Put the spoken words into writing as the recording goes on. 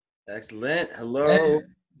Excellent. Hey, Hello,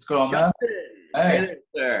 what's going on, man? Justin. Hey Hey, there,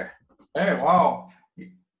 sir. hey, wow. You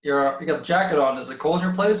got the jacket on. Is it cold in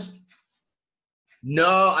your place?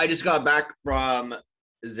 No, I just got back from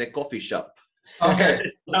the coffee shop. Okay.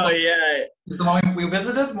 Is Oh the yeah. is the one we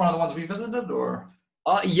visited? One of the ones we visited, or?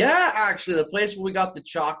 Yeah, actually, the place where we got the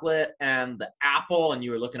chocolate and the apple, and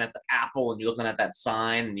you were looking at the apple, and you're looking at that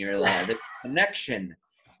sign, and you're like, the connection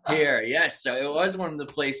here. Yes, so it was one of the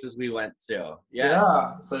places we went to. Yes.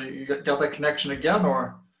 Yeah. So you got that connection again,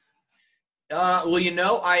 or? Well,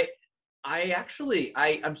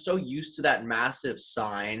 I'm so used to that massive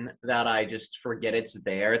sign that I just forget it's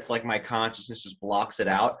there. It's like my consciousness just blocks it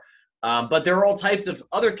out. But there are all types of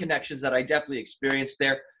other connections that I definitely experienced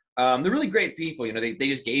there. They're really great people. They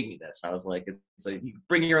just gave me this. I was like, it's like you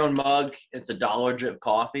bring your own mug. It's $1 of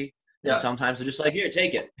coffee. And Yeah. sometimes they're just like, here,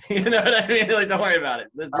 take it. You know what I mean? Like, don't worry about it.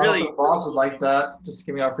 So it's I don't know if really, the boss would like that. Just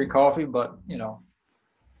give me out free coffee, but yeah,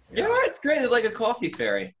 yeah, it's great. It's like a coffee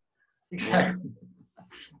fairy. Yeah. exactly.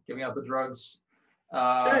 Give me out the drugs.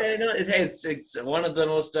 Yeah, no, it's one of the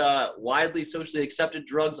most widely socially accepted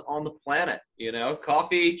drugs on the planet.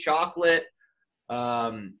 Coffee, chocolate,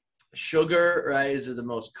 um, sugar, right? These are the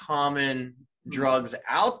most common hmm, drugs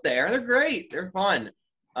out there. They're great. They're fun.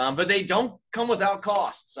 But they don't come without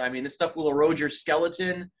costs. I mean, this stuff will erode your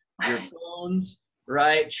skeleton, your bones,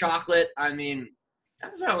 right? Chocolate, I mean,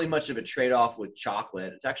 that's not really much of a trade-off with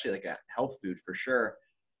chocolate. It's actually like a health food for sure.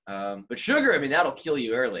 But sugar, I mean, that'll kill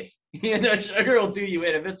you early. Sugar will do you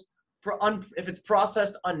in if it's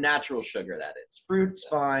processed unnatural sugar. That is, fruit's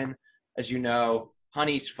fine, as you know,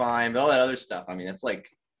 honey's fine, but all that other stuff. I mean, it's like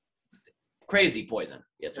crazy poison.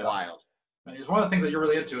 It's yeah. wild. And it's one of the things that you're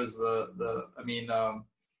really into is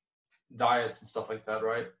diets and stuff like that,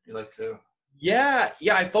 right? You like to. Yeah,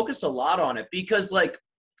 yeah. I focus a lot on it because, like,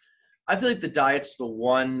 I feel like the diet's the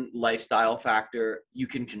one lifestyle factor you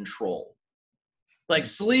can control. Like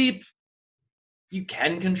sleep, you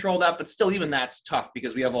can control that, but still, even that's tough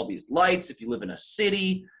because we have all these lights. If you live in a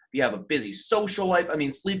city, if you have a busy social life, I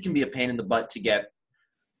mean, sleep can be a pain in the butt to get.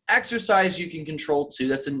 Exercise, you can control too.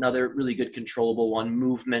 That's another really good controllable one.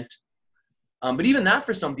 Movement. But even that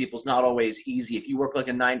for some people is not always easy. If you work like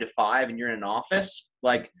a 9 to 5 and you're in an office,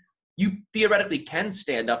 like you theoretically can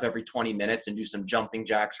stand up every 20 minutes and do some jumping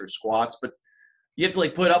jacks or squats, but you have to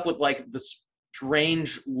like put up with like the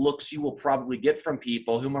strange looks you will probably get from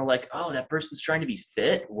people who are like, oh, that person's trying to be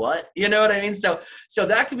fit. What? You know what I mean? So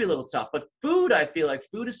that can be a little tough. But food, I feel like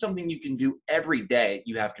food is something you can do every day.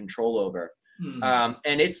 You have control over, Hmm.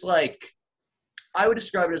 and it's like I would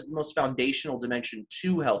describe it as the most foundational dimension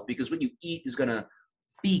to health because what you eat is going to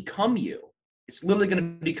become you. It's literally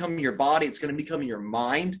going to become your body. It's going to become your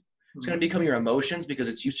mind. It's Hmm. going to become your emotions because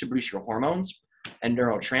it's used to produce your hormones and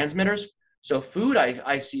neurotransmitters. So food,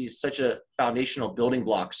 I see is such a foundational building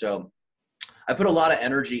block. So I put a lot of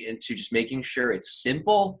energy into just making sure it's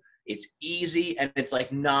simple, it's easy, and it's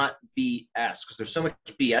like not BS because there's so much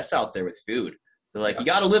BS out there with food. They're like, Yeah. you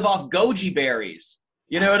got to live off goji berries.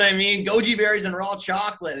 You know what I mean? Goji berries and raw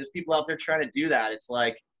chocolate. There's people out there trying to do that. It's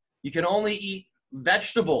like you can only eat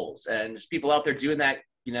vegetables, and there's people out there doing that,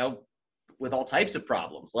 with all types of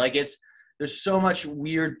problems. Like there's so much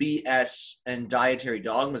weird BS and dietary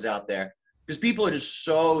dogmas out there because people are just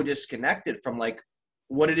so disconnected from like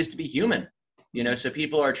what it is to be human. Hmm. So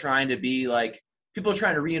people are trying to be like people are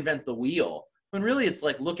trying to reinvent the wheel when really it's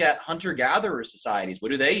like look at hunter-gatherer societies. What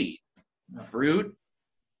do they eat? Yeah. Fruit,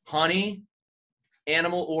 honey,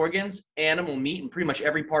 animal organs, animal meat, and pretty much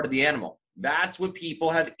every part of the animal. That's what people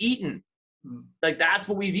have eaten. Hmm. Like that's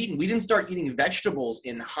what we've eaten. We didn't start eating vegetables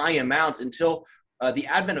in high amounts until the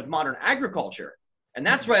advent of modern agriculture. And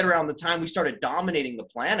that's Hmm. right around the time we started dominating the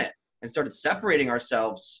planet and started separating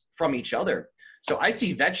ourselves from each other. So I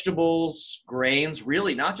see vegetables, grains,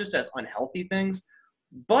 really not just as unhealthy things,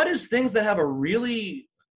 but as things that have a really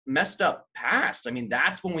messed up past. I mean,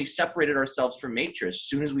 that's when we separated ourselves from nature as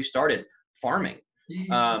soon as we started farming.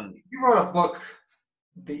 Um, You wrote a book,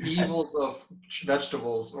 The Evils of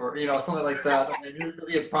Vegetables, or something like that. I mean, you'd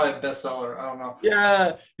be probably a bestseller. I don't know.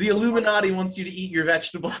 yeah, the Illuminati wants you to eat your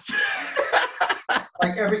vegetables.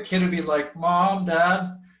 Like every kid would be like, "Mom,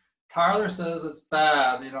 Dad, Tyler says it's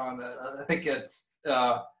bad," and I think it's.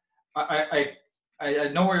 I, I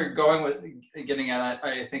know where you're going with getting at.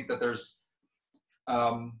 I think that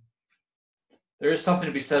um, there is something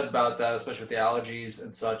to be said about that, especially with the allergies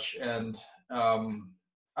and such. And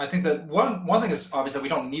I think that one thing is obviously we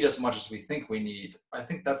don't need as much as we think we need. I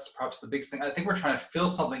think that's perhaps the biggest thing. I think we're trying to fill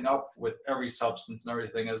something up with every substance and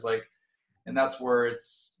everything is like, and that's where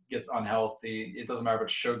it's gets unhealthy. It doesn't matter if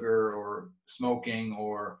it's sugar or smoking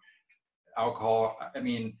or alcohol. I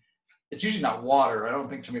mean, it's usually not water. I don't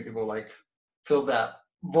think too many people like fill that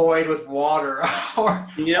void with water. Or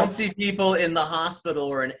You don't see people in the hospital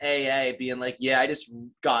or in AA being like, yeah, I just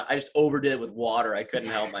overdid it with water. I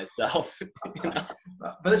couldn't help myself. You know?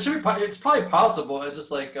 But it should be, it's probably possible. It's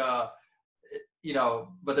just like, you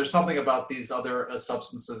know, but there's something about these other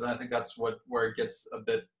substances, and I think that's where it gets a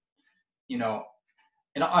bit, you know,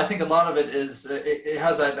 and I think a lot of it is it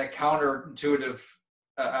has that counterintuitive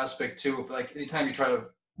aspect too. Like anytime you try to,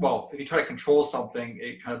 well, if you try to control something,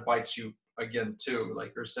 it kind of bites you again too.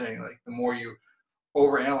 Like you're saying, like the more you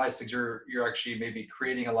overanalyze things, you're actually maybe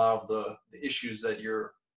creating a lot of the issues that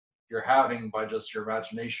you're having by just your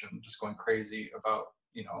imagination, just going crazy about,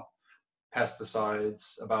 you know,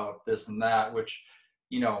 pesticides, about this and that, which,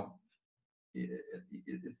 you know,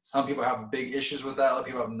 some people have big issues with that, other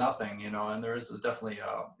people have nothing, you know, and there is definitely,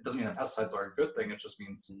 it doesn't mean that pesticides are a good thing, it just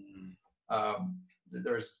means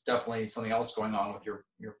there's definitely something else going on with your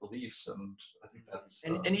beliefs, and I think that's...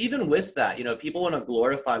 And even with that, you know, people want to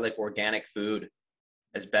glorify like organic food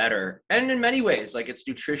as better, and in many ways, like it's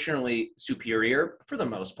nutritionally superior for the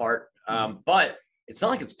most part, but it's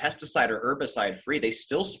not like it's pesticide or herbicide free. They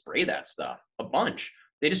still spray that stuff a bunch.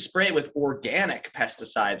 They just spray it with organic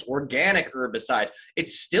pesticides, organic herbicides.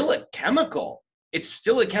 It's still a chemical. It's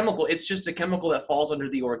still a chemical. It's just a chemical that falls under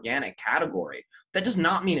the organic category. That does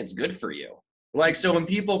not mean it's good for you. Like, so when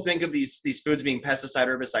people think of these foods being pesticide,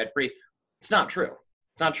 herbicide free, it's not true.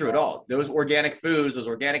 It's not true at all. Those organic foods, those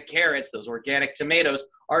organic carrots, those organic tomatoes,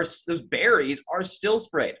 those berries are still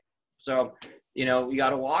sprayed. So, you know, you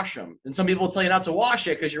got to wash them. And some people will tell you not to wash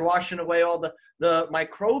it because you're washing away all the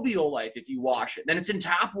microbial life if you wash it. Then it's in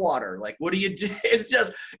tap water. Like, what do you do?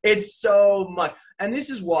 It's so much. And this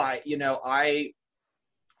is why, you know, I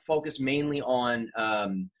focus mainly on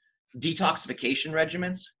detoxification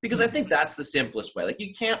regimens, because I think that's the simplest way. Like,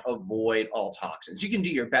 you can't avoid all toxins. You can do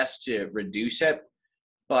your best to reduce it,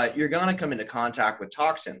 but you're going to come into contact with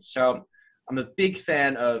toxins. So I'm a big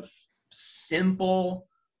fan of simple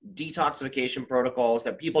detoxification protocols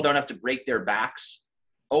that people don't have to break their backs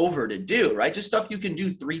over to do, right? Just stuff you can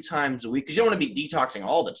do 3 times a week, because you don't want to be detoxing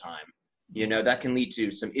all the time. You know, that can lead to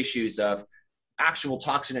some issues of actual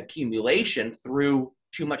toxin accumulation through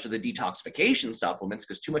too much of the detoxification supplements,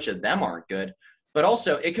 because too much of them aren't good. But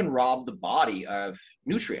also it can rob the body of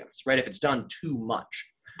nutrients, right, if it's done too much.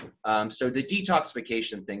 So the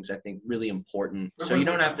detoxification thing's, I think, really important. So you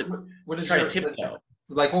don't have to try to tiptoe.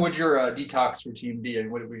 Like, what would your detox routine be,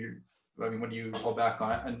 and what do you hold back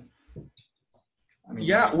on? And I mean,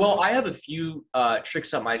 yeah, well, I have a few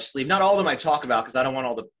tricks up my sleeve. Not all of them I talk about because I don't want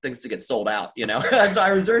all the things to get sold out, you know. So I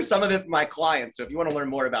reserve some of it for my clients. So if you want to learn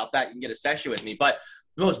more about that, you can get a session with me. But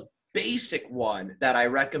the most basic one that I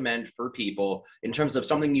recommend for people in terms of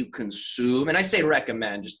something you consume, and I say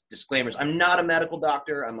recommend, just disclaimers, I'm not a medical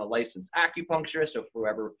doctor. I'm a licensed acupuncturist. So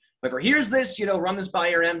whoever hears this, you know, run this by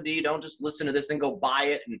your MD. Don't just listen to this and go buy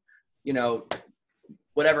it and, you know,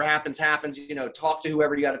 whatever happens, you know, talk to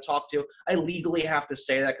whoever you got to talk to. I legally have to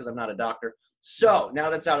say that because I'm not a doctor. So now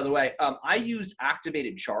that's out of the way. I use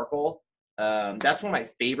activated charcoal. That's one of my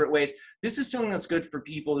favorite ways. This is something that's good for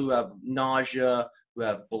people who have nausea, who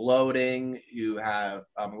have bloating, who have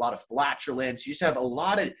a lot of flatulence. You just have a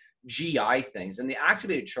lot of GI things. And the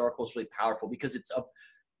activated charcoal is really powerful because it's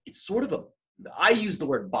sort of I use the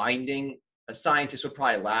word binding. A scientist would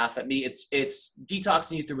probably laugh at me. It's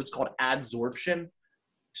detoxing you through what's called adsorption.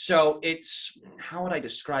 So it's, how would I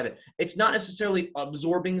describe it? It's not necessarily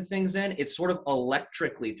absorbing things in. It's sort of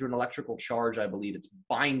electrically, through an electrical charge, I believe, it's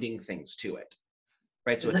binding things to it.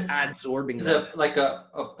 Right? So it's adsorbing Is them. it like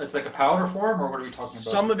it's like a powder form, or what are we talking about?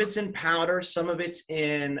 Some of it's in powder, some of it's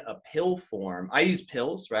in a pill form. I use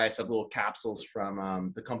pills, right? I have little capsules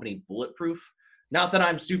from the company Bulletproof. Not that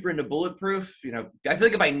I'm super into Bulletproof. You know, I feel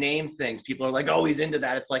like if I name things, people are like, oh, he's into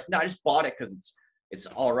that. It's like, no, I just bought it because it's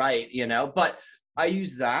all right, you know? But I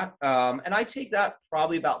use that, and I take that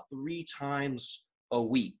probably about 3 times a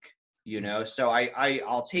week, you know? So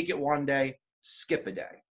I'll take it one day, skip a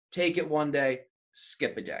day. Take it one day,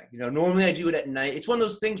 skip a day. You know, normally I do it at night. It's one of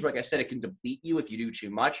those things where, like I said, it can deplete you if you do too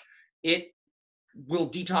much. It will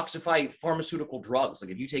detoxify pharmaceutical drugs.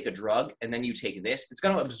 Like if you take a drug and then you take this, it's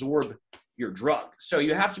going to absorb your drug. So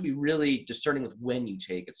you have to be really discerning with when you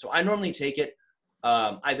take it. So I normally take it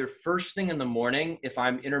either first thing in the morning if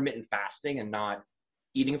I'm intermittent fasting and not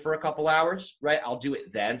eating for a couple hours, right? I'll do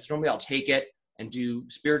it then. So normally I'll take it and do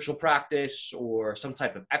spiritual practice or some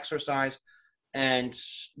type of exercise, and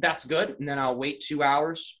that's good. And then I'll wait 2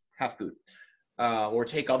 hours, have food, or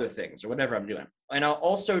take other things or whatever I'm doing. And I'll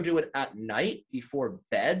also do it at night before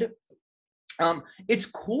bed. It's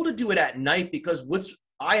cool to do it at night because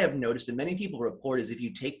I have noticed, and many people report, is if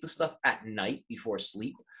you take the stuff at night before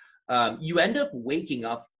sleep, you end up waking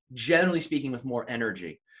up, generally speaking, with more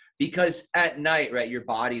energy. Because at night, right, your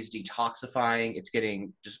body's detoxifying, it's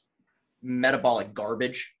getting just metabolic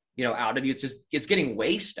garbage, out of you. It's getting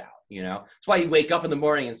waste out, That's why you wake up in the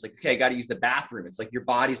morning and it's like, okay, I got to use the bathroom. It's like your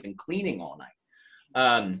body's been cleaning all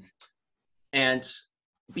night. And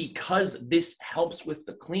because this helps with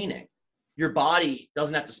the cleaning, your body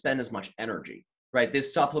doesn't have to spend as much energy, right?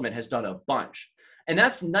 This supplement has done a bunch. And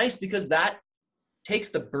that's nice because that takes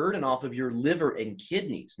the burden off of your liver and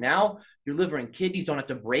kidneys. Now your liver and kidneys don't have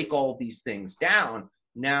to break all of these things down.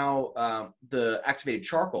 Now the activated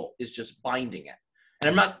charcoal is just binding it. And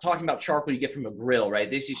I'm not talking about charcoal you get from a grill, right?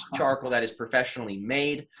 This is charcoal that is professionally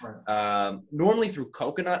made, normally through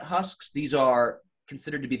coconut husks. These are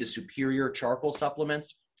considered to be the superior charcoal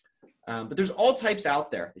supplements. But there's all types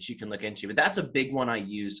out there that you can look into. But that's a big one I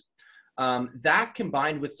use. That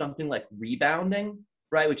combined with something like rebounding,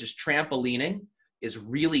 right, which is trampolining, is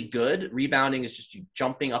really good. Rebounding is just you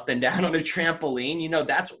jumping up and down on a trampoline.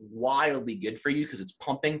 That's wildly good for you because it's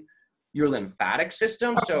pumping your lymphatic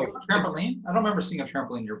system. So trampoline? I don't remember seeing a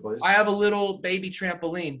trampoline in your place. I have a little baby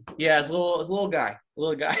trampoline. Yeah, it's a little guy.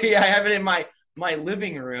 Yeah, I have it in my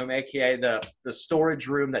living room, aka the storage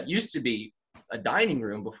room that used to be a dining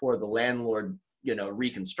room before the landlord,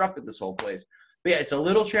 reconstructed this whole place. But yeah, it's a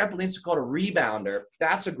little trampoline. It's called a rebounder.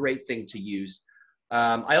 That's a great thing to use.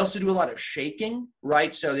 I also do a lot of shaking,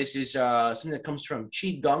 right? So this is something that comes from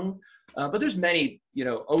Qigong. But there's many,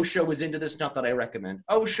 Osho was into this, not that I recommend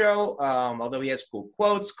Osho, although he has cool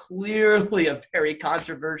quotes, clearly a very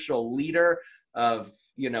controversial leader of,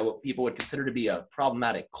 what people would consider to be a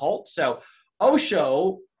problematic cult. So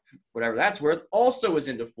Osho, whatever that's worth, also is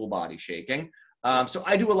into full body shaking. So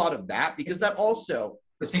I do a lot of that because that also.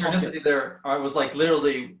 The synchronicity there, I was like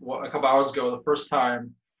literally a couple hours ago, the first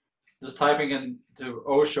time, just typing into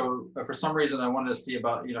Osho. For some reason, I wanted to see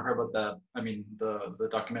about, heard about that. I mean, the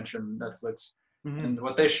documentary on Netflix. Mm-hmm. And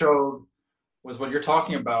what they showed was what you're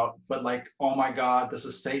talking about, but like, oh my God, this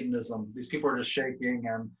is Satanism. These people are just shaking.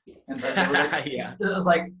 And like, yeah. It was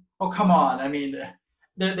like, oh, come on. I mean,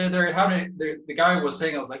 they're having, the guy was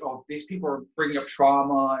saying, I was like, oh, these people are bringing up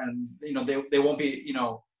trauma and, they won't be,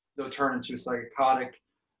 they'll turn into psychotic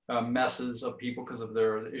messes of people because of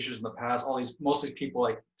their issues in the past. Most of these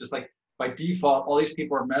people, just by default, all these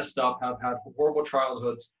people are messed up, have had horrible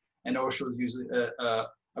childhoods, and Osho is usually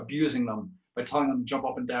abusing them by telling them to jump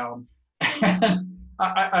up and down. And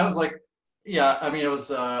I was like, yeah, I mean, it was,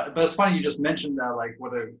 but it's funny you just mentioned that, like,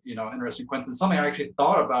 what a, interesting coincidence. Something I actually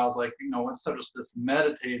thought about. I was like, instead of just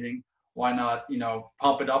meditating, why not,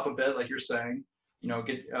 pump it up a bit, like you're saying,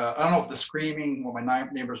 get, I don't know if the screaming, what my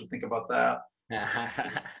neighbors would think about that.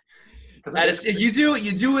 If you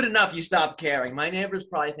do it enough, you stop caring. My neighbors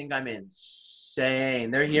probably think I'm insane.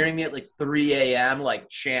 They're hearing me at like 3 a.m. like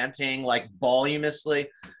chanting like voluminously.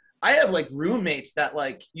 I have like roommates that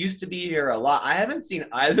like used to be here a lot. I haven't seen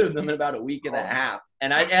either of them in about a week and a half.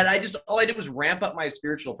 And I just all I did was ramp up my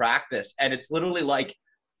spiritual practice. And it's literally like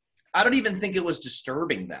I don't even think it was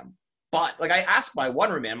disturbing them. But like I asked my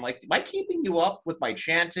one roommate, I'm like, am I keeping you up with my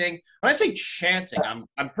chanting? When I say chanting,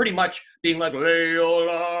 I'm pretty much being like, but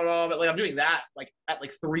like I'm doing that like at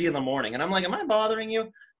like 3 a.m. And I'm like, am I bothering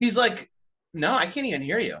you? He's like, no, I can't even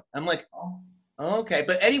hear you. I'm like, oh, okay.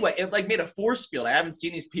 But anyway, it like made a force field. I haven't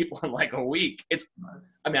seen these people in like a week.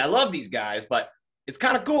 I mean, I love these guys, but it's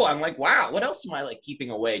kind of cool. I'm like, wow, what else am I like keeping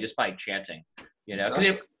away just by chanting? Because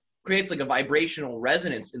it creates like a vibrational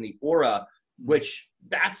resonance in the aura, which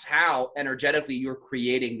that's how energetically you're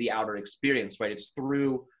creating the outer experience, right? It's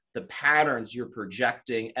through the patterns you're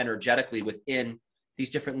projecting energetically within these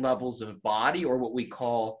different levels of body, or what we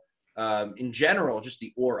call, in general, just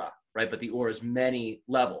the aura, right? But the aura is many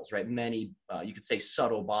levels, right? Many, you could say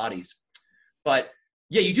subtle bodies. But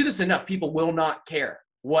yeah, you do this enough, people will not care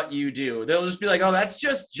what you do. They'll just be like, oh, that's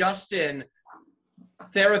just Justin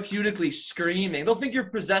therapeutically screaming. They'll think you're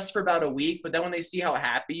possessed for about a week, but then when they see how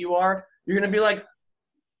happy you are, you're going to be like,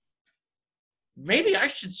 maybe I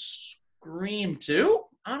should scream too?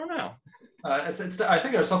 I don't know. I think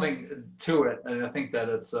there's something to it. And I think that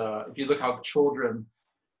it's, if you look how children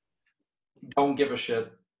don't give a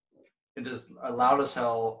shit, it is loud as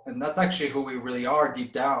hell. And that's actually who we really are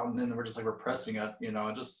deep down. And we're just like repressing it,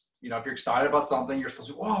 just, if you're excited about something, you're supposed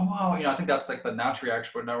to be, whoa, wow. I think that's like the natural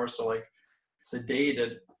reaction, but now we're so like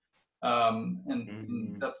sedated.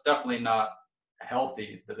 And that's definitely not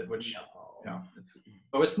healthy, which,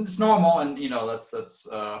 it's normal. And,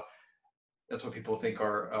 that's what people think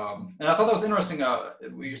are, and I thought that was interesting,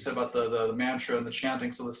 what you said about the mantra and the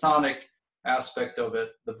chanting. So the sonic aspect of it,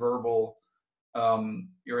 the verbal,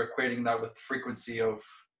 you're equating that with frequency of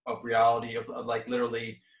reality, of like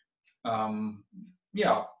literally,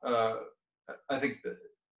 yeah. I think that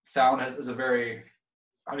sound is a very,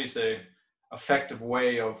 how do you say, effective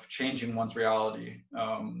way of changing one's reality.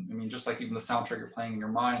 I mean, just like even the soundtrack you're playing in your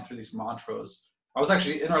mind through these mantras. I was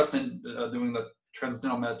actually interested in doing the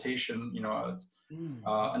transcendental meditation. You know, it's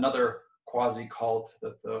another quasi cult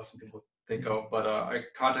that some people think of, but I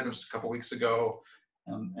contacted them just a couple weeks ago,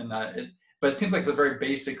 but it seems like it's a very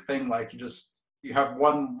basic thing. Like you have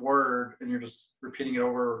one word and you're just repeating it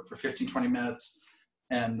over for 15, 20 minutes.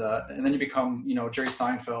 And then you become, you know, Jerry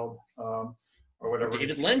Seinfeld, or whatever.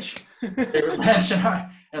 David Lynch. David Lynch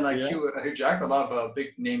and like Hugh Jackman, a lot of big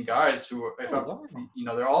name guys who, you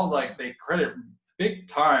know, they're all like, they credit big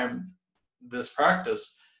time this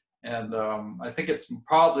practice. And I think it's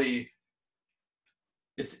probably,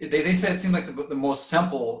 they say it seems like the most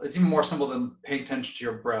simple, it's even more simple than paying attention to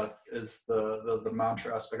your breath is the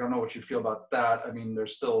mantra aspect. I don't know what you feel about that. I mean,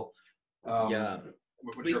 there's still,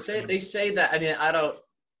 they say that, I mean, I don't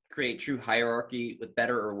create true hierarchy with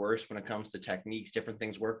better or worse when it comes to techniques. Different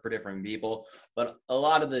things work for different people. But a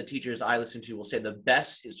lot of the teachers I listen to will say the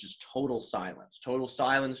best is just total silence,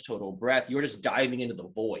 total breath. You're just diving into the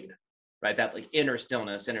void, right? That like inner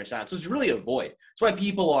stillness, inner silence. So it's really a void. That's why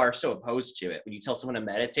people are so opposed to it. When you tell someone to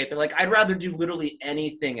meditate, they're like, I'd rather do literally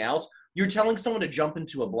anything else. You're telling someone to jump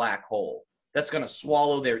into a black hole that's going to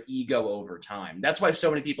swallow their ego over time. That's why so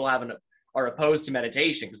many people are opposed to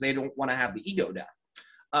meditation, because they don't want to have the ego death.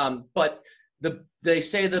 But they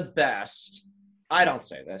say the best, I don't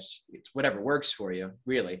say this, it's whatever works for you,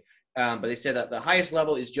 really. But they say that the highest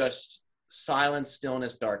level is just silence,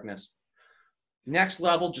 stillness, darkness. Next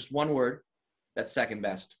level, just one word, that's second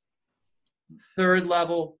best. Third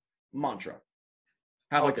level, mantra.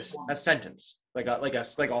 Have like a sentence, like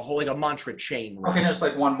a mantra chain. Right? Okay, just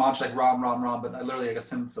like one mantra, like Ram, Ram, Ram, but literally like a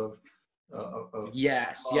sense of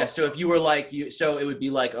yes. So if you were like so it would be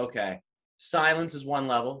like, okay, silence is one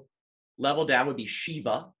level. Level down would be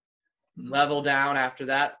Shiva. Level down after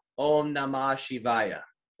that, Om Namah Shivaya.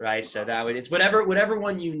 Right. So that would, it's whatever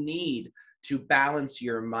one you need to balance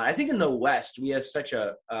your mind. I think in the West we have such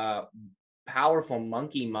a powerful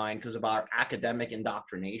monkey mind because of our academic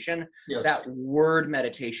indoctrination. Yes. That word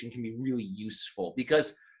meditation can be really useful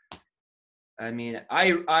because, I mean,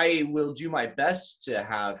 I will do my best to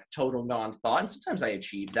have total non-thought, and sometimes I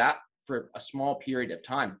achieve that for a small period of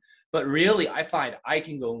time. But really, I find I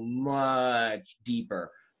can go much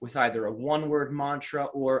deeper with either a one-word mantra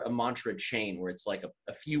or a mantra chain, where it's like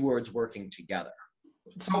a few words working together.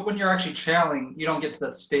 So when you're actually channeling, you don't get to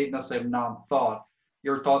that state necessarily of non-thought.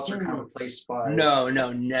 Your thoughts are kind of replaced by... No,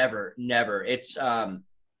 never. It's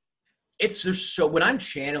just so, when I'm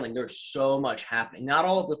channeling, there's so much happening. Not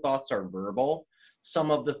all of the thoughts are verbal. Some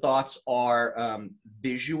of the thoughts are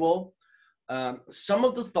visual. Some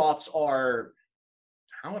of the thoughts are,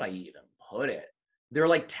 how would I even put it? They're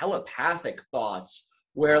like telepathic thoughts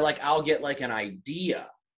where like I'll get like an idea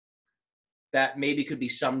that maybe could be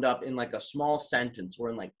summed up in like a small sentence or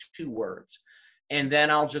in like 2 words. And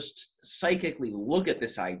then I'll just psychically look at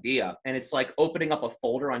this idea, and it's like opening up a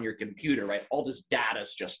folder on your computer, right? All this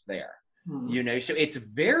data's just there, you know? So it's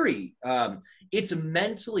very, it's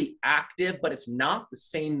mentally active, but it's not the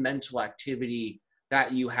same mental activity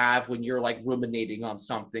that you have when you're like ruminating on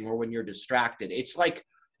something or when you're distracted. It's like,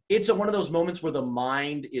 it's one of those moments where the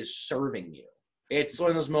mind is serving you. It's one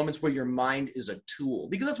of those moments where your mind is a tool,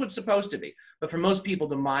 because that's what it's supposed to be. But for most people,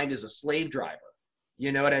 the mind is a slave driver.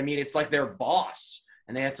 You know what I mean? It's like their boss,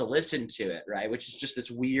 and they have to listen to it, right? Which is just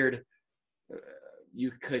this weird,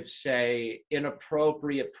 you could say,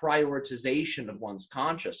 inappropriate prioritization of one's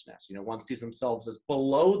consciousness. You know, one sees themselves as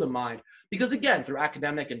below the mind, because again, through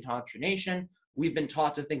academic indoctrination, we've been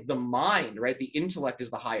taught to think the mind, right? The intellect is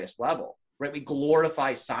the highest level, right? We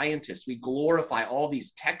glorify scientists. We glorify all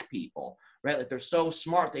these tech people, right? Like they're so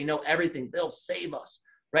smart. They know everything. They'll save us,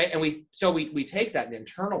 right? And we take that and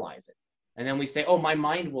internalize it. And then we say, oh, my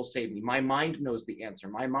mind will save me. My mind knows the answer.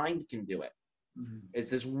 My mind can do it. It's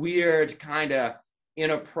this weird kind of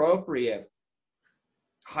inappropriate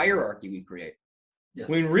hierarchy we create. Yes.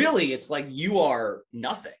 When really it's like you are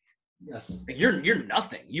nothing. Yes. Like you're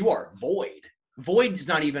nothing. You are void. Void is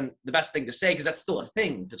not even the best thing to say, because that's still a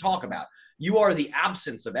thing to talk about. You are the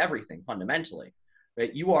absence of everything fundamentally.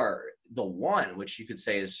 Right? You are the one, which you could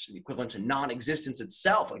say is equivalent to non-existence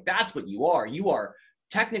itself. Like that's what you are. You are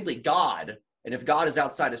technically God. And if God is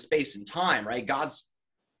outside of space and time, right? God's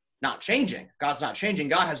not changing. God's not changing.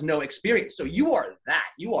 God has no experience. So you are that.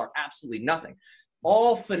 You are absolutely nothing.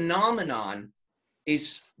 All phenomenon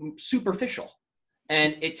is superficial.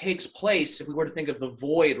 And it takes place, if we were to think of the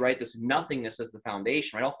void, right, this nothingness as the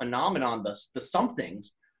foundation, right, all phenomenon, the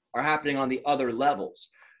somethings are happening on the other levels.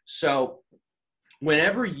 So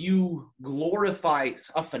whenever you glorify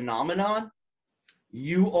a phenomenon,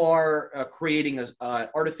 you are creating an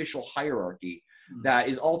artificial hierarchy that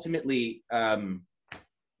is ultimately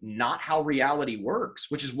not how reality works,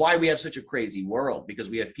 which is why we have such a crazy world, because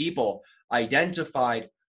we have people identified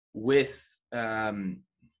with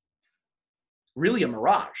really a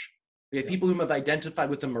mirage. We have people who have identified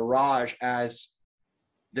with the mirage as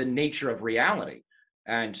the nature of reality.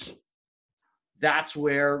 And that's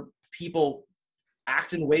where people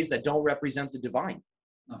act in ways that don't represent the divine,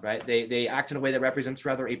 right? They act in a way that represents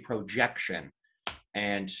rather a projection.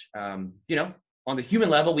 And, you know, on the human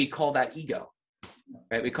level, we call that ego,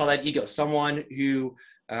 right? We call that ego, someone who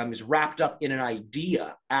is wrapped up in an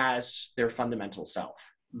idea as their fundamental self,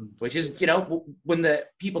 which is, you know, when the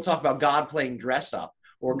people talk about God playing dress up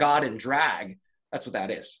or God in drag, that's what that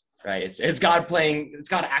is, right? It's God playing, it's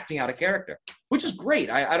God acting out a character, which is great.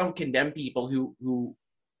 I don't condemn people who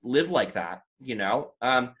live like that, you know,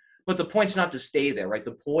 but the point's not to stay there, right?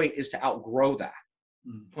 The point is to outgrow that.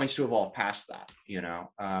 The point's to evolve past that, you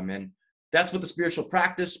know, and that's what the spiritual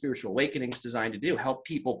practice, spiritual awakening is designed to do, help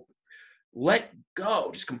people let go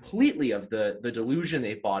just completely of the delusion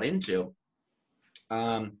they've bought into.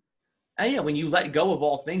 And yeah, when you let go of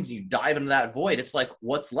all things, you dive into that void, it's like,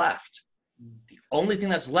 what's left? The only thing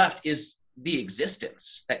that's left is the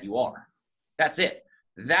existence that you are. That's it.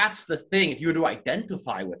 That's the thing. If you were to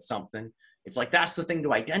identify with something, it's like, that's the thing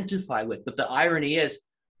to identify with. But the irony is,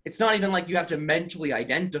 it's not even like you have to mentally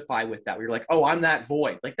identify with that, where you're like, oh, I'm that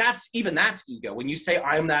void. Like that's ego. When you say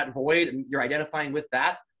I'm that void and you're identifying with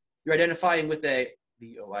that, you're identifying with a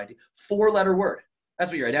V-O-I-D, 4-letter word. That's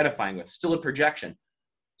what you're identifying with, still a projection.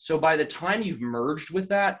 So by the time you've merged with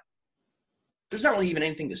that, there's not really even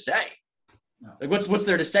anything to say. No. Like what's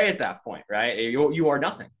there to say at that point, right? You are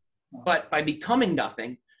nothing. No. But by becoming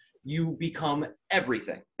nothing, you become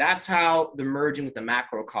everything. That's how the merging with the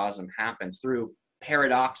macrocosm happens, through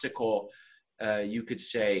paradoxical, you could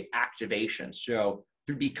say, activation. So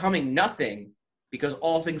through becoming nothing, because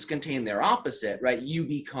all things contain their opposite, right? You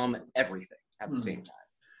become everything at the same time.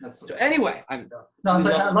 So anyway, I love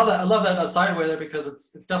that. I love that sideway there, because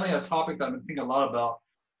it's definitely a topic that I've been thinking a lot about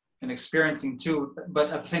and experiencing too.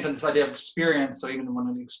 But at the same time, this idea of experience. So even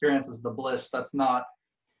when the experience is the bliss, that's not,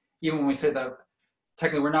 even when we say that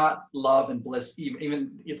technically we're not love and bliss,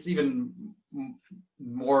 even it's even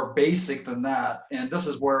more basic than that. And this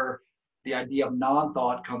is where the idea of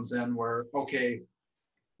non-thought comes in, where, okay,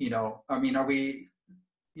 you know, I mean, are we,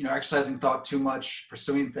 you know, exercising thought too much,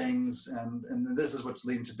 pursuing things, and this is what's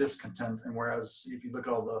leading to discontent. And whereas if you look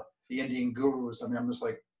at all the Indian gurus, I mean, I'm just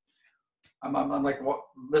like, I'm like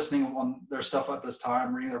listening on their stuff at this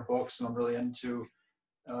time, reading their books, and I'm really into,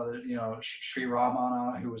 you know, Sri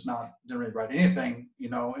Ramana, who didn't really write anything, you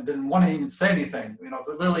know, and didn't want to even say anything, you know,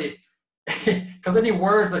 literally, because any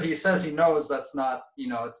words that he says, he knows that's not, you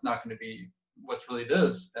know, it's not going to be what's really it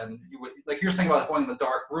is. And you would, like you're saying about going in the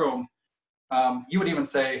dark room, you would even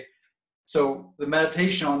say, so the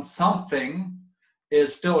meditation on something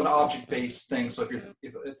is still an object-based thing. So if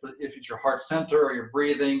it's your heart center or your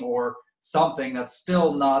breathing or something, that's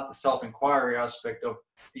still not the self-inquiry aspect of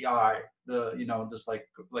the I. You know, just like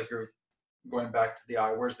you're going back to the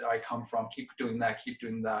I. Where's the I come from? Keep doing that. Keep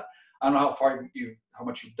doing that. I don't know how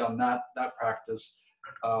much you've done that practice.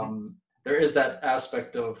 There is that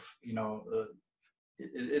aspect of, you know,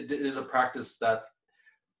 it is a practice that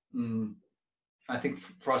I think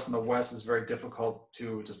for us in the West is very difficult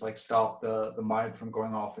to just like stop the mind from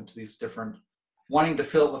going off into these different, wanting to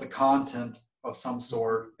fill it with a content of some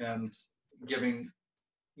sort and giving,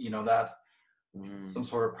 you know, that some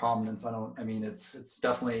sort of prominence. I mean, it's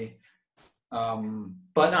definitely,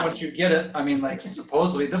 but once you get it, I mean, like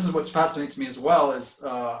supposedly, this is what's fascinating to me as well, is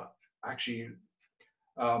actually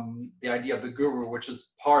the idea of the guru, which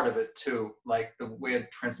is part of it too, like the way of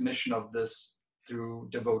transmission of this through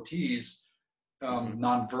devotees,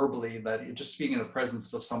 non-verbally, that just being in the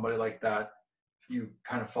presence of somebody like that, you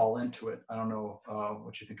kind of fall into it. I don't know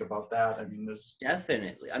what you think about that. I mean, there's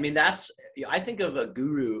definitely, I mean, I think of a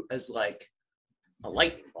guru as like a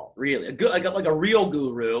lightning bolt, really, like a real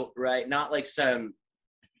guru, right? Not like some,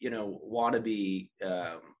 you know, wannabe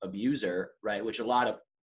abuser, right? Which a lot of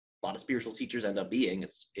spiritual teachers end up being.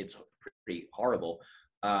 It's pretty horrible.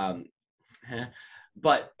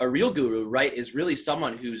 But a real guru, right, is really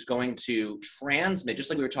someone who's going to transmit, just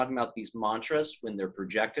like we were talking about these mantras, when they're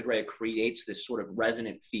projected, right, it creates this sort of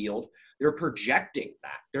resonant field. They're projecting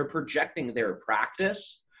that. They're projecting their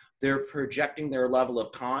practice they're projecting their level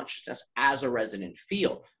of consciousness as a resonant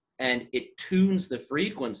field. And it tunes the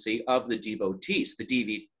frequency of the devotees.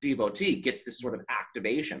 The devotee gets this sort of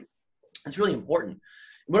activation. It's really important.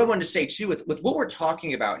 What I wanted to say too, with what we're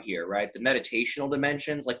talking about here, right? The meditational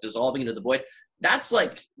dimensions, like dissolving into the void, that's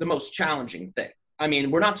like the most challenging thing. I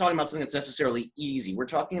mean, we're not talking about something that's necessarily easy. We're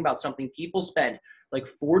talking about something people spend like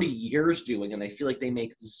 40 years doing, and they feel like they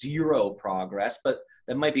make zero progress, but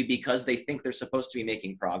that might be because they think they're supposed to be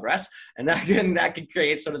making progress. And that can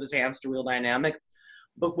create sort of this hamster wheel dynamic.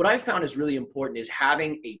 But what I found is really important is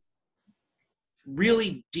having a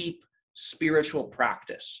really deep spiritual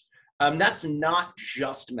practice. That's not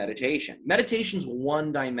just meditation. Meditation is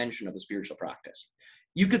one dimension of the spiritual practice.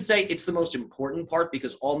 You could say it's the most important part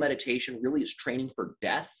because all meditation really is training for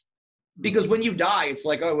death. Because when you die, it's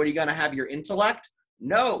like, oh, what are you going to have, your intellect?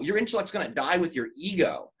 No, your intellect's going to die with your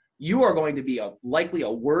ego. You are going to be likely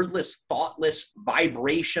a wordless, thoughtless,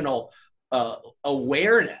 vibrational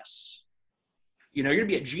awareness. You know, you're going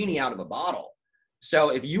to be a genie out of a bottle. So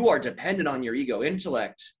if you are dependent on your ego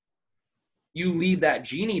intellect, you leave that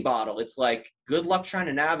genie bottle. It's like, good luck trying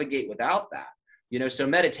to navigate without that. You know, so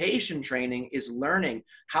meditation training is learning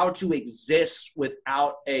how to exist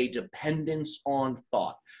without a dependence on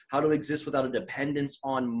thought, how to exist without a dependence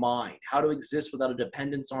on mind, how to exist without a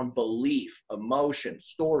dependence on belief, emotion,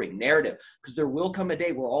 story, narrative, because there will come a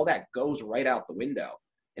day where all that goes right out the window.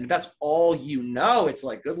 And if that's all you know, it's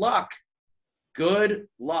like, good luck. Good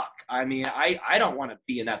luck. I mean, I don't want to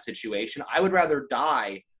be in that situation. I would rather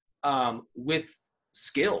die with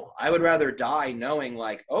skill. I would rather die knowing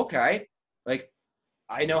like, okay, like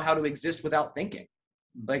I know how to exist without thinking.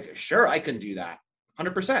 Like, sure, I can do that.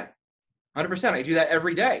 100%. 100%. I do that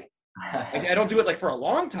every day. I don't do it like for a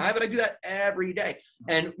long time, but I do that every day.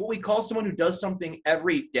 And what we call someone who does something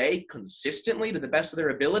every day consistently to the best of their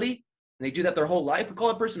ability, and they do that their whole life, we call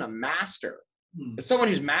that person a master. It's someone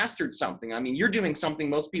who's mastered something. I mean, you're doing something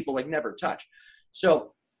most people like never touch.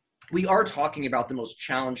 So we are talking about the most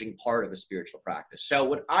challenging part of a spiritual practice. So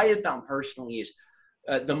what I have found personally is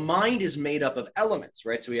the mind is made up of elements,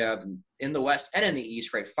 right? So we have in the West and in the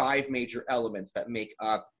East, right, 5 major elements that make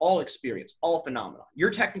up all experience, all phenomena. You're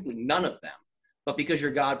technically none of them, but because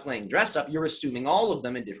you're God playing dress up, you're assuming all of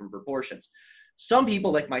them in different proportions. Some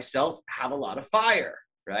people like myself have a lot of fire,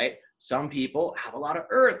 right? Some people have a lot of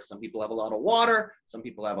earth. Some people have a lot of water. Some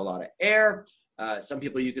people have a lot of air. Some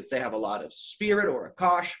people, you could say, have a lot of spirit or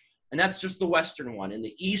akash. And that's just the Western one. In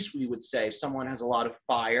the East, we would say someone has a lot of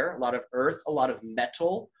fire, a lot of earth, a lot of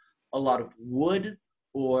metal, a lot of wood,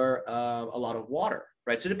 or a lot of water,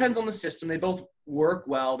 right? So it depends on the system. They both work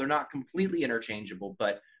well. They're not completely interchangeable,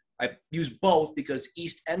 but I use both because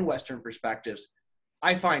East and Western perspectives,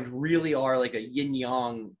 I find really are like a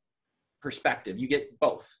yin-yang perspective. You get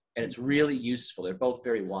both, and it's really useful. They're both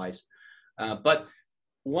very wise. But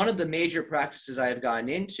one of the major practices I have gotten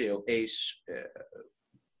into is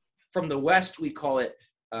from the West, we call it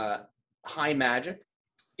high magic.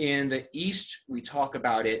 In the East, we talk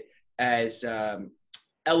about it as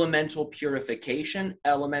elemental purification,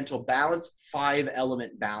 elemental balance,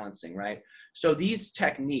 5-element balancing, right? So these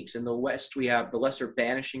techniques, in the West, we have the lesser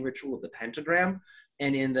banishing ritual of the pentagram.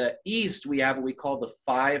 And in the East, we have what we call the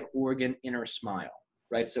 5-organ inner smile,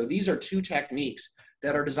 right? So these are 2 techniques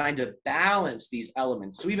that are designed to balance these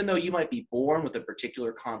elements. So even though you might be born with a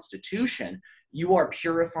particular constitution, you are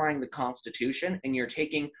purifying the constitution and you're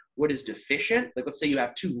taking what is deficient. Like let's say you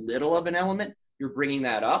have too little of an element, you're bringing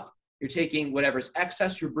that up. You're taking whatever's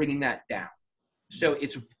excess, you're bringing that down. So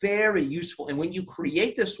it's very useful. And when you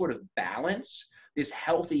create this sort of balance, this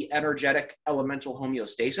healthy, energetic, elemental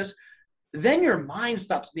homeostasis, then your mind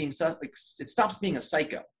stops being it stops being a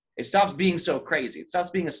psycho. It stops being so crazy. It stops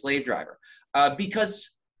being a slave driver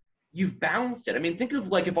because you've balanced it. I mean, think of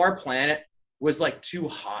like if our planet was like too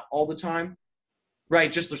hot all the time,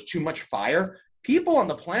 right? Just there's too much fire. People on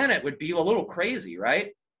the planet would be a little crazy,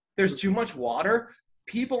 right? There's too much water.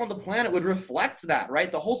 People on the planet would reflect that,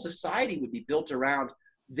 right? The whole society would be built around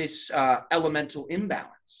this elemental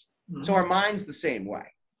imbalance. Mm-hmm. So our mind's the same way,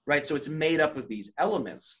 right? So it's made up of these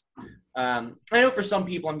elements. I know for some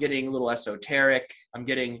people I'm getting a little esoteric. I'm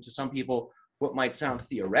getting to some people what might sound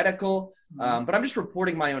theoretical, but I'm just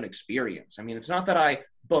reporting my own experience. I mean, it's not that I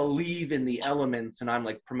believe in the elements and I'm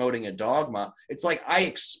like promoting a dogma. It's like I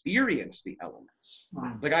experience the elements.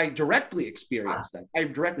 Like I directly experience them. I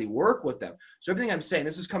directly work with them. So everything I'm saying,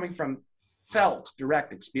 this is coming from felt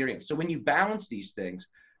direct experience. So when you balance these things,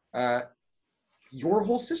 your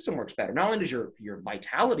whole system works better. Not only does your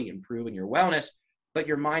vitality improve and your wellness, but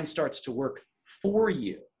your mind starts to work for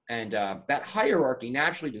you. And that hierarchy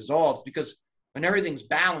naturally dissolves because when everything's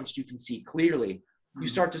balanced, you can see clearly. You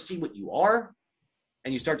start to see what you are,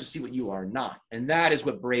 and you start to see what you are not. And that is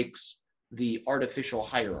what breaks the artificial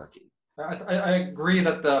hierarchy. I agree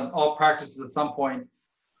that all practices at some point,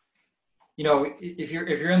 you know, if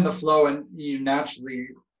you're in the flow and you naturally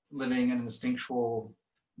living an instinctual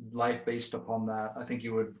life based upon that, I think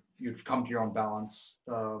you'd come to your own balance.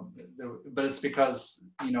 But it's because,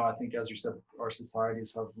 you know, I think, as you said, our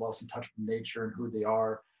societies have lost in touch with nature and who they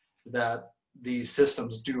are, that these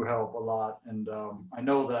systems do help a lot. And I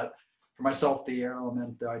know that for myself, the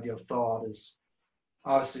idea of thought is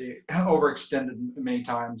obviously overextended many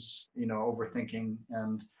times, you know, overthinking.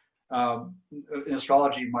 And in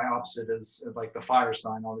astrology, my opposite is like the fire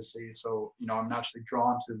sign, obviously. So, you know, I'm naturally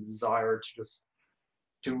drawn to the desire to just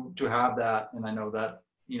to have that. And I know that,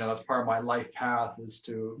 you know, that's part of my life path, is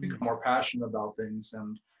to become more passionate about things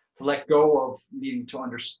and to let go of needing to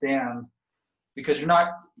understand, because you're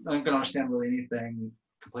not going to understand really anything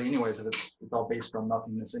completely anyways if it's all based on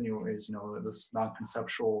nothingness anyways, you know, this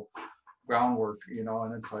non-conceptual groundwork, you know.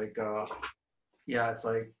 And it's like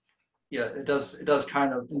it does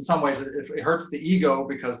kind of, in some ways it hurts the ego,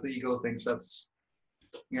 because the ego thinks that's,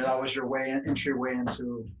 you know, that was your way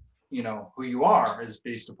into, you know, who you are is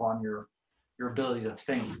based upon your ability to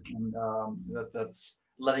think. And that's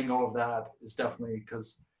letting go of that is definitely,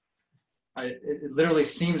 because it literally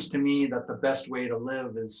seems to me that the best way to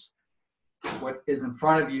live is what is in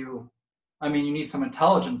front of you. I mean, you need some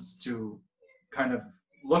intelligence to kind of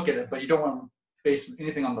look at it, but you don't want to base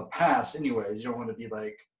anything on the past anyways. You don't want to be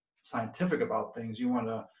like scientific about things. You want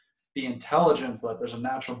to be intelligent, but there's a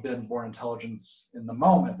natural born intelligence in the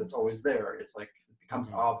moment that's always there. It's like it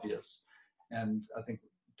becomes obvious. And I think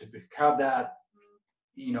to have that,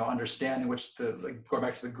 you know, understanding, which going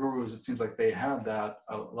back to the gurus, it seems like they have that,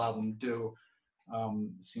 a lot of them do.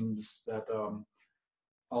 Seems that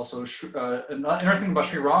also another thing about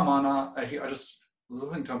Sri Ramana, I just was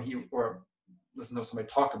listening to him, listened to somebody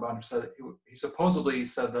talk about him, said he supposedly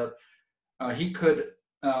said that he could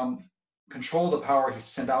control the power he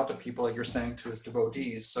sent out to people, like you're saying, to his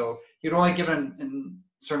devotees. So he'd only give it in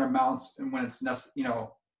certain amounts, and when it's necessary, you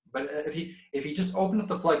know. But if he just opened up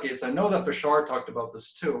the floodgates, I know that Bashar talked about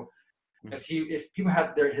this too. If people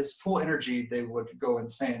had his full energy, they would go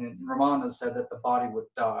insane. And Ramana said that the body would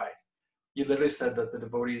die. He literally said that the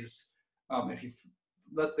devotees, if you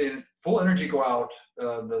let the full energy go out,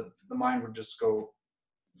 the mind would just go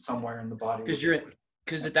somewhere in the body.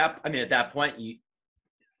 Because at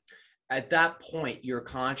that point, your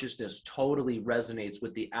consciousness totally resonates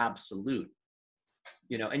with the absolute,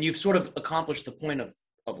 you know, and you've sort of accomplished the point of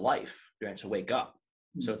life, right, to wake up.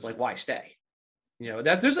 So it's like, why stay? You know,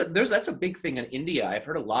 that's a big thing in India. I've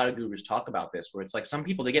heard a lot of gurus talk about this, where it's like some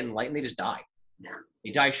people, they get enlightened, they just die.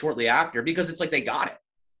 They die shortly after, because it's like they got it,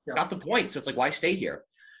 got the point. So it's like, why stay here?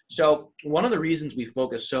 So one of the reasons we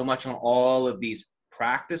focus so much on all of these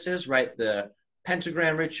practices, right, the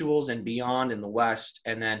pentagram rituals and beyond in the West,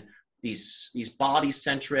 and then these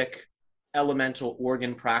body-centric elemental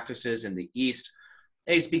organ practices in the East,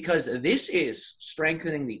 is because this is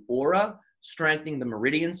strengthening the aura, strengthening the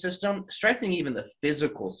meridian system, strengthening even the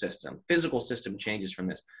physical system. Physical system changes from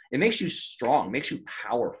this. It makes you strong, makes you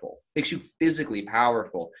powerful, makes you physically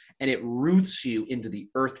powerful, and it roots you into the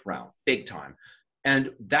earth realm big time. And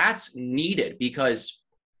that's needed, because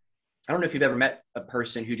I don't know if you've ever met a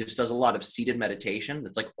person who just does a lot of seated meditation.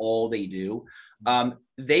 That's like all they do.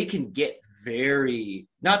 They can get very,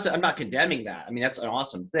 I'm not condemning that. I mean, that's an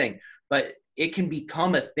awesome thing, but it can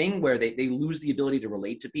become a thing where they lose the ability to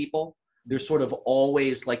relate to people. They're sort of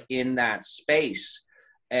always like in that space.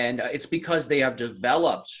 And it's because they have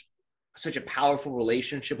developed such a powerful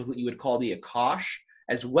relationship with what you would call the Akash,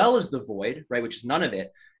 as well as the void, right, which is none of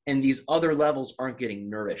it. And these other levels aren't getting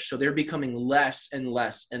nourished. So they're becoming less and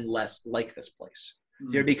less and less like this place.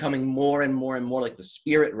 They're becoming more and more and more like the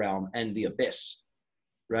spirit realm and the abyss,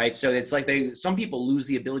 right? So it's like some people lose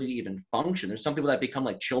the ability to even function. There's some people that become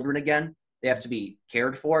like children again. They have to be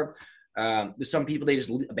cared for. There's some people, they just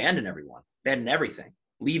abandon everything,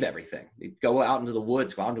 leave everything. They go out into the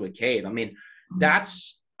woods, go out into a cave. I mean,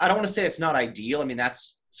 I don't want to say it's not ideal. I mean,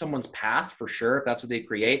 that's someone's path for sure, if that's what they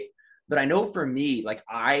create. But I know for me, like,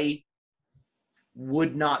 I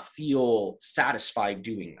would not feel satisfied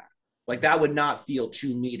doing that. Like, that would not feel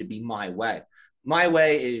to me to be my way. My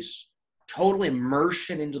way is total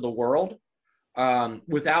immersion into the world,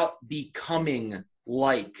 without becoming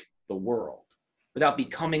like the world, without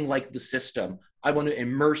becoming like the system. I want to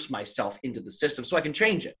immerse myself into the system so I can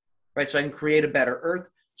change it, right? So I can create a better earth,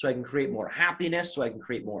 so I can create more happiness, so I can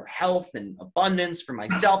create more health and abundance for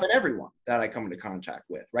myself and everyone that I come into contact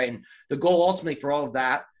with, right? And the goal ultimately for all of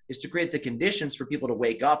that is to create the conditions for people to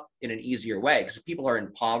wake up in an easier way. Because if people are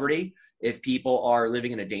in poverty, if people are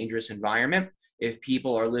living in a dangerous environment, if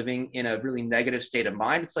people are living in a really negative state of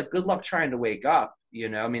mind, it's like, good luck trying to wake up. You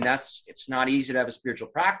know, I mean, it's not easy to have a spiritual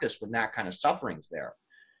practice when that kind of suffering's there.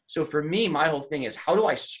 So for me, my whole thing is, how do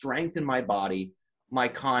I strengthen my body, my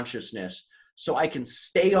consciousness, so I can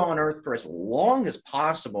stay on earth for as long as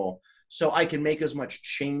possible, so I can make as much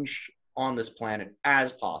change on this planet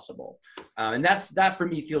as possible. And that for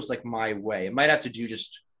me feels like my way. It might have to do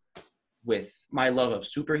just with my love of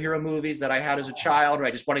superhero movies that I had as a child,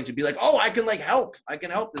 right? Just wanting to be like, oh, I can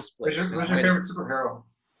help this place. Who's your favorite superhero?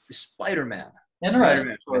 Spider-Man.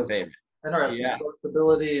 Interesting. My favorite. Interesting. Yeah.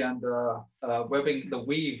 Flexibility and webbing, the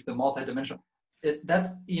weave, the multidimensional.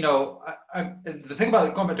 That's, you know, the thing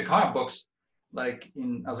about going back to comic books, like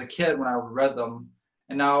as a kid when I read them,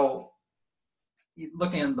 and now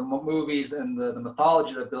looking at the movies and the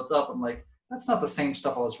mythology that built up, I'm like, that's not the same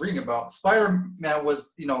stuff I was reading about. Spider-Man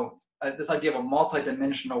was, you know, this idea of a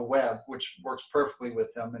multi-dimensional web, which works perfectly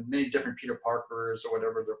with him, and many different Peter Parkers or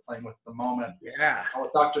whatever they're playing with at the moment. Yeah.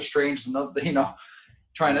 With Doctor Strange, you know,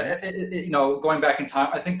 trying to, you know, going back in time.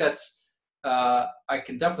 I think that's, I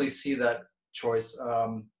can definitely see that choice.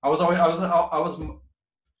 I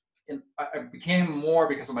became more,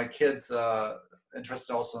 because of my kids'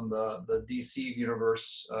 interested also in the DC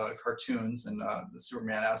universe cartoons and the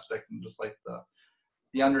Superman aspect, and just like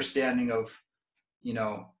the understanding of, you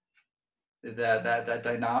know, the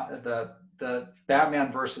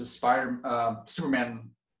Batman versus Superman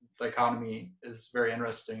dichotomy is very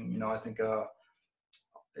interesting. You know, I think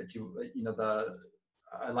if you know,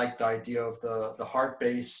 I like the idea of the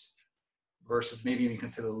heart-based versus maybe even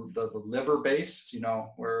consider the liver-based, you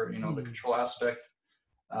know, where, you know, the control aspect,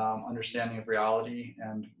 understanding of reality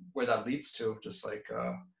and where that leads to, just like,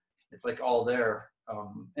 it's like all there.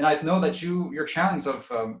 And I know that your challenge of,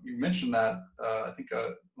 you mentioned that, I think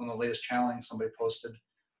one of the latest challenges somebody posted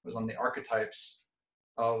was on the archetypes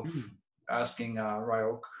of asking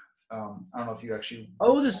Ryok. I don't know if you actually.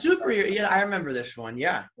 Oh, the superhero. Yeah, I remember this one.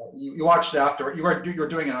 Yeah. You watched it after. You were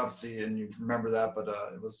doing it obviously, and you remember that. But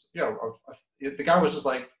it was, yeah. The guy was just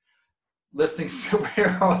like listing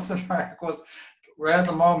superheroes, and Ryok was right at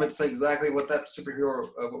the moment say exactly what that superhero,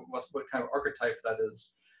 what kind of archetype that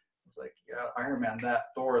is. It's like, yeah, Iron Man that,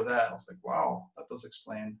 Thor that. I was like, wow, that does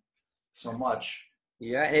explain so much.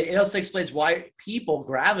 Yeah, it also explains why people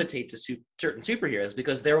gravitate to certain superheroes,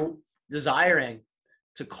 because they're desiring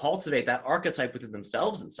to cultivate that archetype within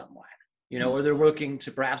themselves in some way, you know, or they're looking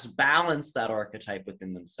to perhaps balance that archetype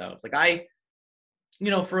within themselves. Like I,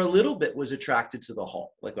 you know, for a little bit was attracted to the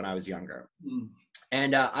Hulk, like when I was younger.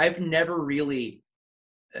 And I've never really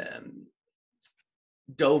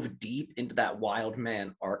dove deep into that wild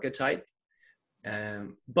man archetype.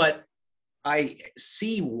 But I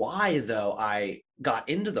see why, though, I got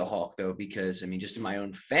into the Hulk, though, because, I mean, just in my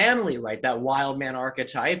own family, right, that wild man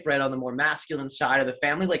archetype, right, on the more masculine side of the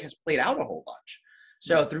family, like, has played out a whole bunch.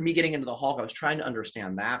 So through me getting into the Hulk, I was trying to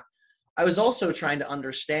understand that. I was also trying to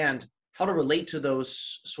understand how to relate to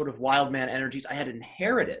those sort of wild man energies I had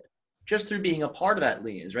inherited just through being a part of that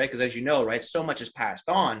lineage, right? Because as you know, right, so much is passed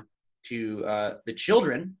on to the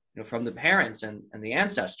children, you know, from the parents and the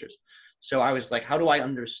ancestors. So I was like, how do I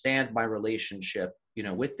understand my relationship, you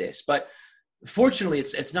know, with this? But fortunately,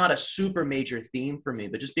 it's not a super major theme for me,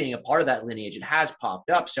 but just being a part of that lineage, it has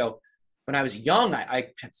popped up. So when I was young, I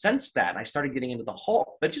had sensed that, and I started getting into the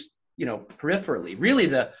Hulk, but just, you know, peripherally. Really,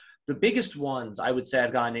 the biggest ones I would say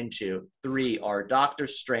I've gotten into, 3 are Doctor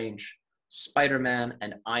Strange, Spider-Man,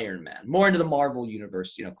 and Iron Man. More into the Marvel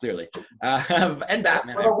universe, you know, clearly, and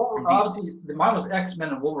Batman. Well, obviously, mine was X-Men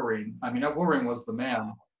and Wolverine. I mean, Wolverine was the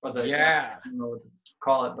man. But I don't know what to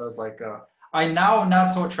call it, but it's like, I'm now not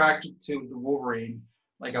so attracted to the Wolverine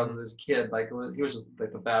like I was as a kid. Like, he was just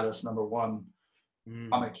like the baddest #1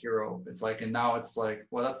 comic hero. It's like, and now it's like,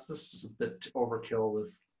 well, this is a bit overkill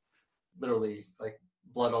with literally like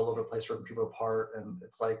blood all over the place, ripping people apart. And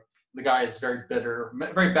it's like, the guy is very bitter,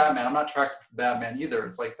 very Batman. I'm not attracted to Batman either.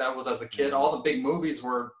 It's like, that was as a kid. All the big movies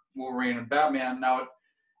were Wolverine and Batman. Now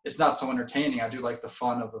it's not so entertaining. I do like the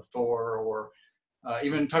fun of the Thor, or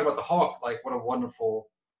even talk about the Hulk, like what a wonderful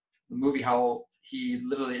movie, how he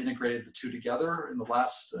literally integrated the two together in the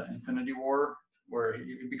last Infinity War, where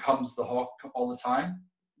he becomes the Hulk all the time.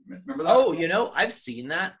 Remember that? Oh, you know, I've seen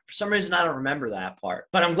that. For some reason, I don't remember that part.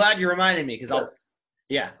 But I'm glad you reminded me, because I'll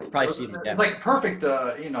probably see it again. It's like perfect,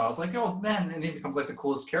 you know, I was like, oh man, and he becomes like the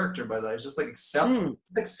coolest character by that. He's just like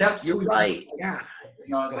accepts. You're right. Yeah.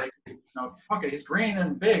 You know, it's like, you know, fuck it, he's green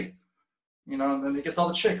and big, you know, and then he gets all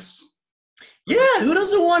the chicks. Yeah, who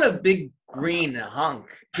doesn't want a big green hunk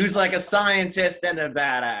who's like a scientist and a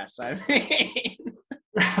badass? I mean,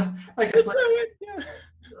 like it's like yeah.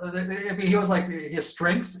 I mean, he was like his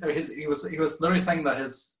strengths. He was literally saying that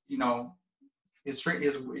his his strength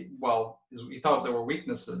he thought there were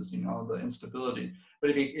weaknesses, the instability. But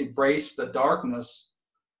if he embraced the darkness,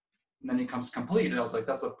 then he comes complete. And I was like,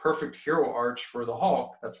 that's a perfect hero arch for the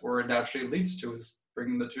Hulk. That's where it naturally leads to, is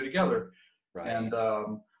bringing the two together. Right. And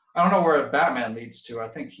I don't know where Batman leads to. I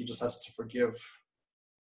think he just has to forgive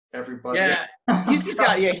everybody. Yeah,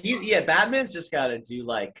 Batman's just got to do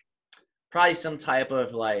like probably some type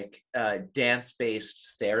of like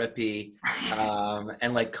dance-based therapy,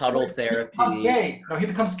 and like cuddle therapy. He becomes gay. No, he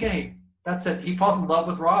becomes gay. That's it. He falls in love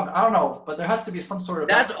with Robin. I don't know, but there has to be some sort of.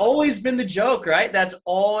 That's always been the joke, right? That's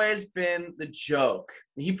always been the joke.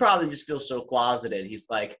 He probably just feels so closeted. He's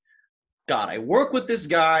like, God, I work with this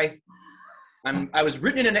guy. I was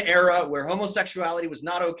written in an era where homosexuality was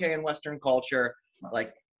not okay in Western culture.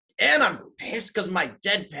 Like, and I'm pissed because my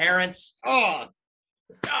dead parents. Oh,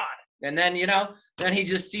 God. And then, then he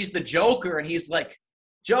just sees the Joker and he's like,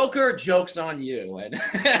 Joker, joke's on you. And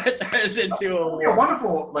it turns into a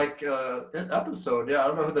wonderful episode. Yeah, I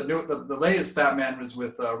don't know who the latest Batman was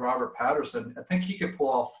with Robert Patterson. I think he could pull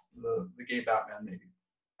off the gay Batman maybe.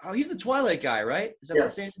 Oh, he's the Twilight guy, right? Is that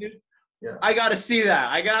yes. the same dude? Yeah. I gotta see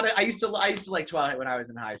that. I used to like Twilight when I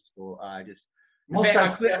was in high school. Most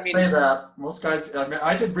guys can't say that. Most guys. I mean,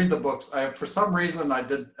 I did read the books. For some reason, I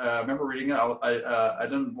did remember reading it. I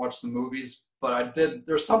didn't watch the movies, but I did.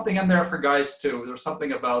 There's something in there for guys too. There's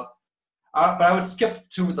something about. But I would skip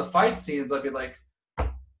to the fight scenes. I'd be like, I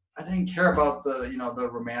didn't care about the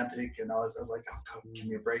romantic, and I was like, oh, God, give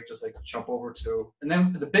me a break. Just like jump over to. And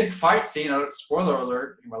then the big fight scene. Spoiler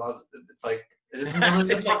alert. It's like. It's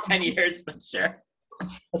really like 10 years, but sure.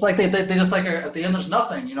 It's like they just like at the end there's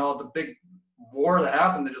nothing, the big war that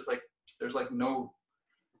happened. They just like there's like no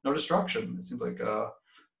destruction. It seems like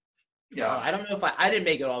yeah. I don't know if I didn't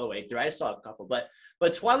make it all the way through. I saw a couple,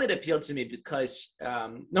 but Twilight appealed to me because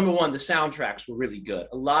number one, the soundtracks were really good.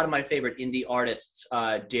 A lot of my favorite indie artists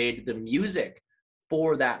did the music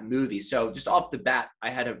for that movie. So just off the bat,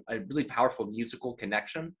 I had a really powerful musical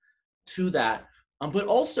connection to that. But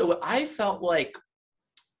also, I felt like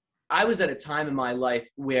I was at a time in my life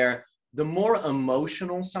where the more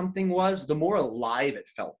emotional something was, the more alive it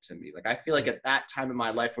felt to me. Like, I feel like at that time in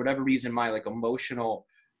my life, for whatever reason, my emotional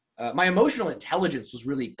intelligence was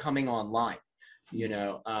really coming online, and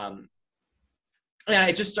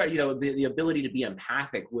I just started, the ability to be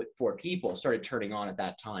empathic for people started turning on at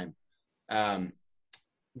that time.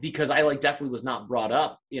 Because I definitely was not brought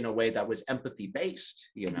up in a way that was empathy based,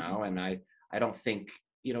 and I don't think,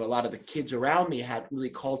 a lot of the kids around me had really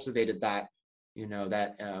cultivated that,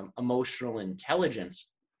 that emotional intelligence.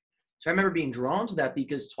 So I remember being drawn to that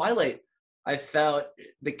because Twilight, I felt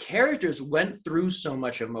the characters went through so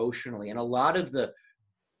much emotionally, and a lot of the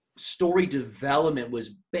story development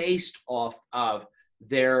was based off of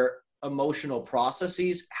their emotional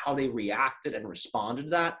processes, how they reacted and responded to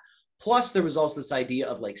that. Plus, there was also this idea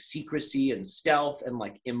of secrecy and stealth and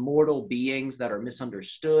immortal beings that are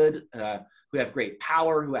misunderstood, who have great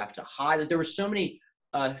power, who have to hide. There were so many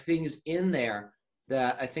things in there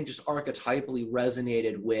that I think just archetypally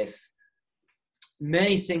resonated with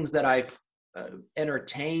many things that I've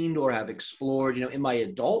entertained or have explored, in my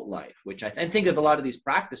adult life, which I think of a lot of these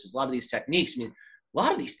practices, a lot of these techniques. I mean, a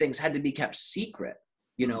lot of these things had to be kept secret,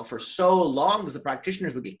 for so long because the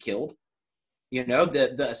practitioners would get killed.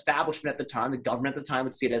 The establishment at the time, the government at the time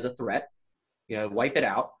would see it as a threat, wipe it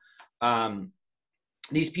out.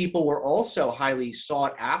 These people were also highly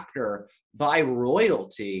sought after by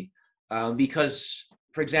royalty because,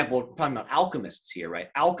 for example, we're talking about alchemists here, right?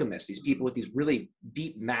 Alchemists, these people with these really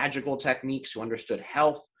deep magical techniques who understood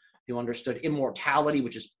health, who understood immortality,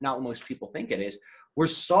 which is not what most people think it is, were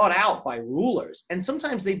sought out by rulers. And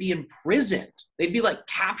sometimes they'd be imprisoned. They'd be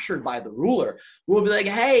captured by the ruler, who would be like,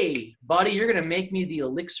 hey, buddy, you're going to make me the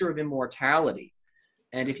elixir of immortality.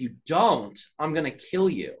 And if you don't, I'm going to kill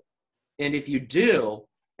you. And if you do,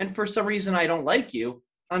 and for some reason I don't like you,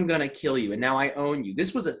 I'm going to kill you. And now I own you.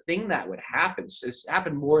 This was a thing that would happen. So this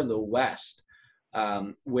happened more in the West,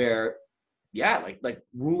 where,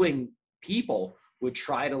 ruling people would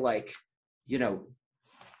try to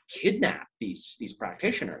kidnap these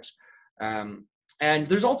practitioners. And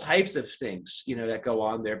there's all types of things, that go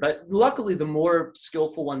on there. But luckily, the more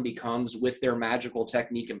skillful one becomes with their magical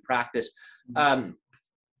technique and practice,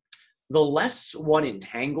 the less one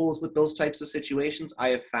entangles with those types of situations, I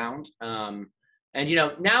have found. And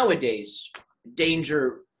nowadays,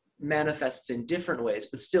 danger manifests in different ways.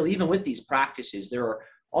 But still, even with these practices, there are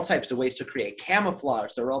all types of ways to create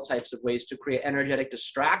camouflage. There are all types of ways to create energetic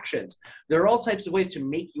distractions. There are all types of ways to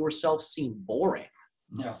make yourself seem boring.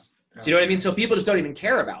 Yes. So you know what I mean? So people just don't even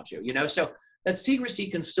care about you, you know? So that secrecy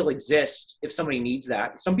can still exist if somebody needs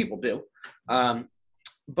that. Some people do.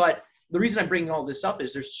 But the reason I'm bringing all this up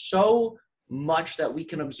is there's so much that we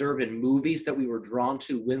can observe in movies that we were drawn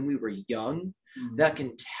to when we were young that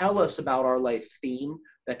can tell us about our life theme,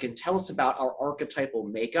 that can tell us about our archetypal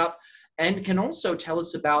makeup, and can also tell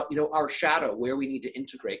us about, you know, our shadow, where we need to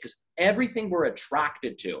integrate. Because everything we're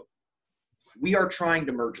attracted to, we are trying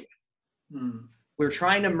to merge with. We're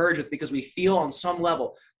trying to merge with because we feel on some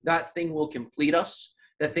level that thing will complete us.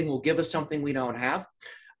 That thing will give us something we don't have.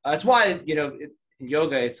 That's why, you know, in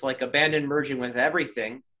yoga, it's like abandon merging with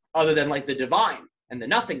everything other than like the divine and the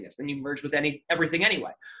nothingness. Then you merge with everything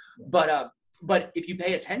anyway. But if you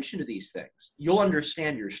pay attention to these things, you'll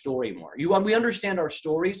understand your story more. We understand our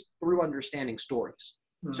stories through understanding stories.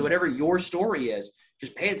 So whatever your story is,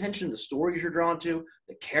 just pay attention to the stories you're drawn to,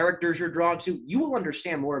 the characters you're drawn to. You will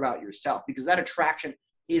understand more about yourself because that attraction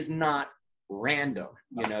is not random.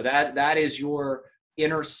 You know, that is your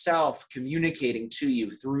inner self communicating to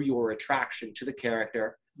you through your attraction to the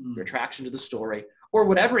character, your attraction to the story, or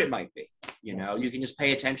whatever it might be. You know, you can just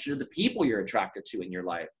pay attention to the people you're attracted to in your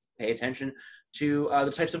life. Pay attention to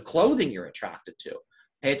the types of clothing you're attracted to.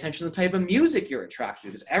 Pay attention to the type of music you're attracted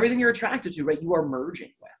to, because everything you're attracted to, right, you are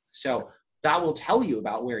merging with. So that will tell you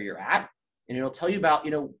about where you're at, and it'll tell you about,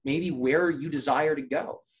 you know, maybe where you desire to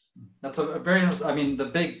go. That's a very interesting. I mean, the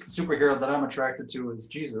big superhero that I'm attracted to is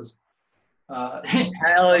Jesus.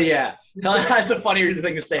 Hell yeah. That's a funnier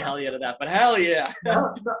thing to say hell yeah to that, but hell yeah.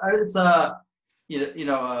 It's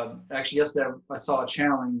actually yesterday I saw a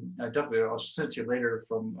channeling, definitely I'll send it to you later,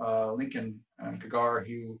 from Lincoln Kagar,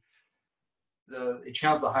 who he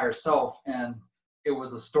channels the higher self, and it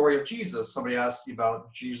was a story of Jesus. Somebody asked you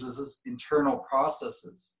about Jesus's internal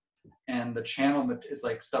processes, and the channel is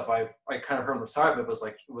like stuff I kind of heard on the side, but it was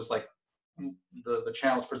like the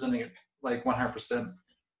channel's presenting it like 100%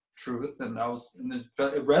 truth, and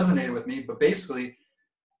it resonated with me. But basically,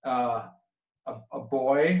 a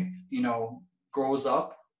boy, you know, grows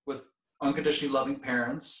up with unconditionally loving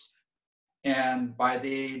parents, and by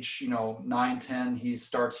the age, you know, 9, 10, he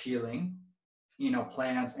starts healing, you know,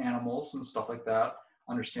 plants, animals, and stuff like that.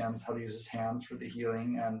 Understands how to use his hands for the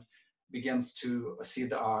healing, and begins to see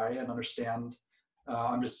the eye and understand.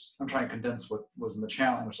 I'm trying to condense what was in the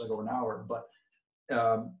channel, which is like over an hour. But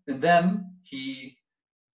and then he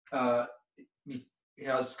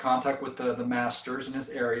has contact with the masters in his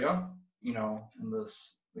area, you know, in the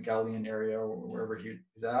Galilean area or wherever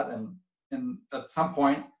he's at, and at some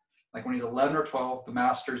point, like when he's 11 or 12, the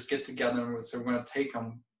masters get together and say, we're going to take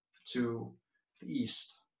him to the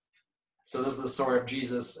east. So this is the story of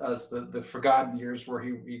Jesus as the forgotten years, where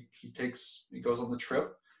he goes on the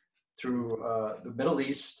trip through the Middle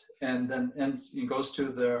East, and then he goes to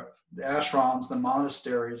the ashrams, the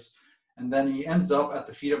monasteries, and then he ends up at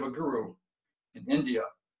the feet of a guru in India.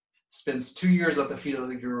 Spends 2 years at the feet of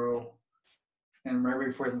the guru, and right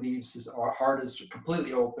before he leaves, his heart is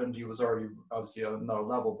completely opened. He was already obviously at another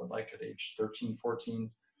level, but like at age 13, 14.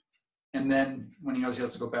 And then when he knows he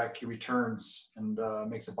has to go back, he returns and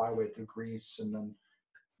makes a byway through Greece.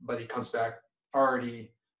 But he comes back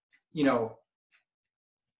already, you know,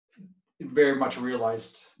 very much a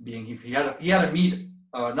realized being. He had to meet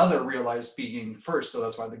another realized being first. So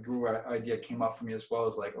that's why the guru idea came up for me as well.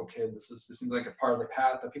 Is like, okay, this seems like a part of the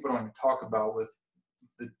path that people don't even talk about. With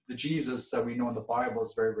the Jesus that we know in the Bible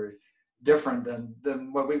is very, very different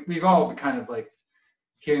than what we've all been kind of like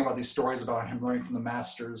hearing about these stories about him learning from the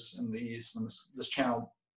masters in the East, and this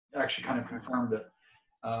channel actually kind of confirmed it.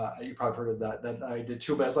 You probably heard of that I did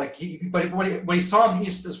too, but it's like what he saw in the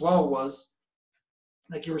East as well was,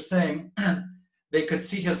 like you were saying, they could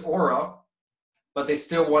see his aura, but they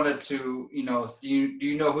still wanted to, you know, do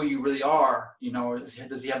you know who you really are? You know,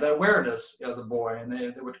 does he have that awareness as a boy? And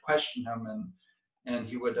they would question him, and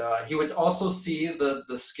he would also see the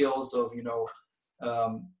skills of, you know,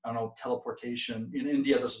 I don't know, teleportation. In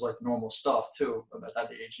India, this was like normal stuff too. At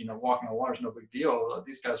that age, you know, walking on water is no big deal.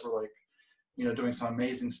 These guys were like, you know, doing some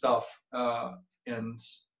amazing stuff. But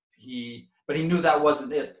he knew that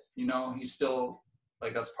wasn't it. You know, he still,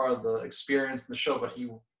 like, that's part of the experience in the show. But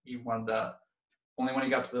he wanted that. Only when he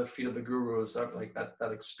got to the feet of the gurus, like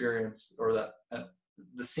that experience, or that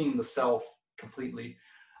the seeing the self completely.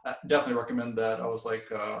 Definitely recommend that. I was like.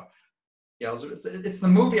 Yeah, it's the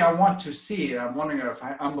movie I want to see. I'm wondering if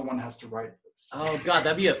I'm the one that has to write this. Oh God,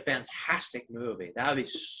 that'd be a fantastic movie. That would be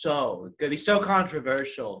so good. It'd be so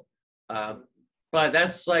controversial. But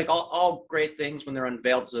that's like all great things when they're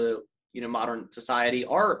unveiled to modern society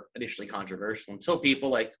are initially controversial until people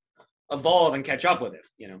like evolve and catch up with it.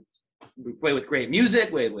 Way with great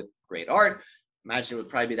music, way with great art. Imagine it would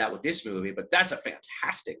probably be that with this movie, but that's a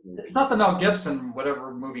fantastic movie. It's not the Mel Gibson,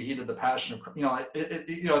 whatever movie he did, The Passion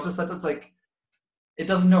of, just that's like, it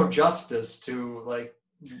doesn't know justice to like,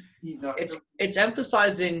 It's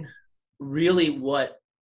emphasizing really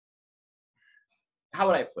how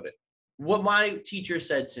would I put it? What my teacher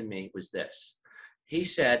said to me was this. He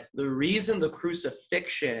said, the reason the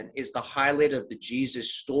crucifixion is the highlight of the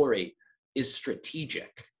Jesus story is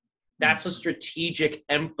strategic. That's a strategic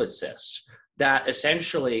emphasis that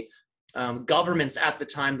essentially governments at the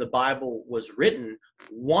time the Bible was written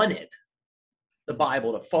wanted the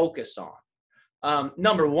Bible to focus on.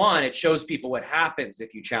 Number one, it shows people what happens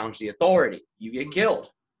if you challenge the authority. You get killed.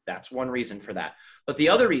 That's one reason for that. But the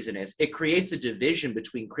other reason is it creates a division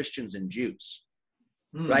between Christians and Jews,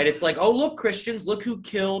 right? It's like, oh, look, Christians, look who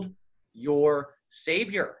killed your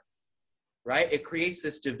Savior, right? It creates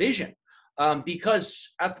this division because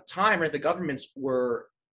at the time, right, the governments were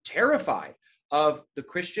terrified of the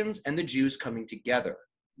Christians and the Jews coming together,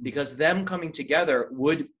 because them coming together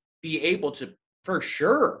would be able to, for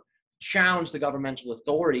sure, challenge the governmental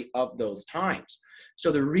authority of those times.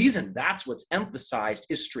 So the reason that's what's emphasized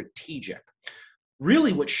is strategic.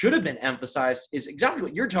 Really, what should have been emphasized is exactly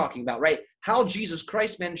what you're talking about, right? How Jesus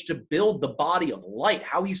Christ managed to build the body of light,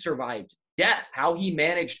 how he survived death, how he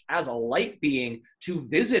managed as a light being to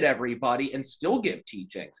visit everybody and still give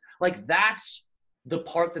teachings. Like, that's the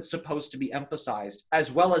part that's supposed to be emphasized,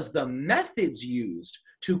 as well as the methods used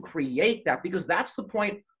to create that, because that's the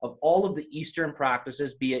point of all of the Eastern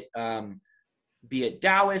practices, be it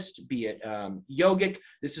Taoist, be it yogic.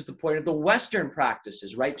 This is the point of the Western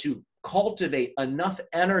practices, right? To cultivate enough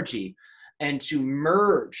energy and to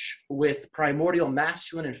merge with primordial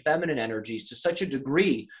masculine and feminine energies to such a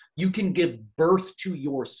degree, you can give birth to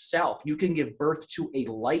yourself. You can give birth to a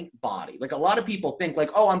light body. Like, a lot of people think like,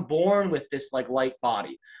 oh, I'm born with this like light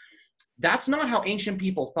body. That's not how ancient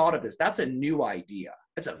people thought of this. That's a new idea.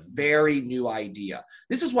 That's a very new idea.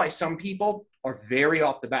 This is why some people are very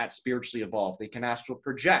off the bat spiritually evolved. They can astral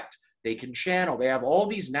project. They can channel. They have all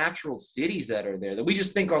these natural cities that are there that we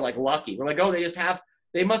just think are like lucky. We're like, oh,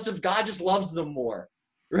 God just loves them more,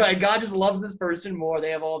 right? God just loves this person more. They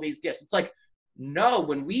have all these gifts. It's like, no,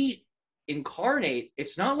 when we incarnate,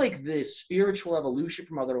 it's not like the spiritual evolution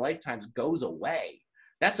from other lifetimes goes away.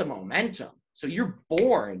 That's a momentum. So you're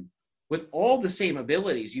born with all the same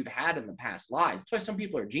abilities you've had in the past lives. That's why some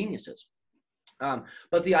people are geniuses.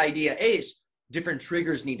 But the idea is different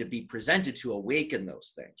triggers need to be presented to awaken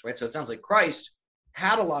those things, right? So it sounds like Christ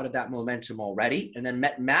had a lot of that momentum already and then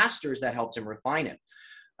met masters that helped him refine it.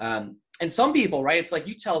 And some people, right, it's like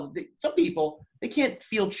some people, they can't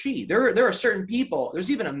feel chi. There are certain people,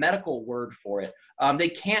 there's even a medical word for it. They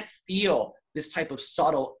can't feel this type of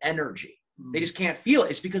subtle energy. They just can't feel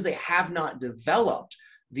it. It's because they have not developed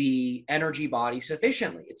the energy body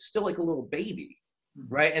sufficiently. It's still like a little baby,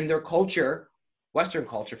 right? And their culture, Western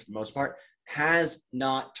culture for the most part, has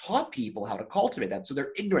not taught people how to cultivate that. So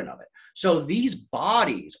they're ignorant of it. So these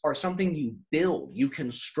bodies are something you build, you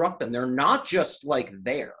construct them. They're not just like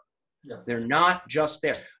there. Yeah. They're not just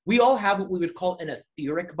there. We all have what we would call an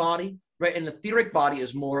etheric body, right? An etheric body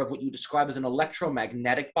is more of what you describe as an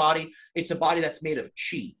electromagnetic body. It's a body that's made of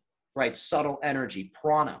chi, right? Subtle energy,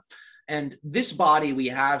 prana. And this body we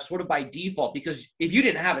have sort of by default, because if you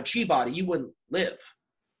didn't have a chi body, you wouldn't live,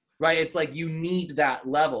 right? It's like you need that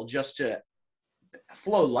level just to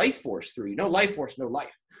flow life force through you. No life force, no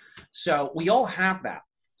life. So we all have that.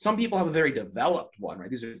 Some people have a very developed one, right?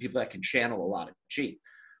 These are people that can channel a lot of chi.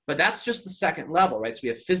 But that's just the second level, right? So we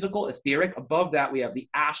have physical, etheric. Above that, we have the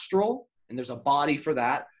astral, and there's a body for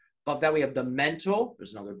that. Above that, we have the mental.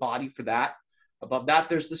 There's another body for that. Above that,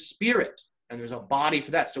 there's the spirit, and there's a body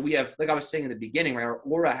for that. So we have, like I was saying in the beginning, right? Our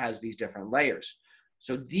aura has these different layers.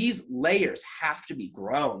 So these layers have to be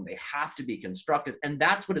grown. They have to be constructed. And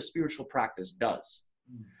that's what a spiritual practice does.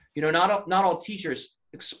 You know, not all teachers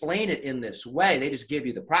explain it in this way. They just give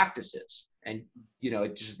you the practices. And, you know,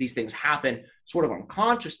 it just, these things happen sort of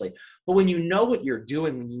unconsciously. But when you know what you're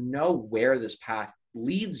doing, when you know where this path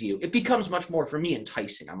leads you, it becomes much more, for me,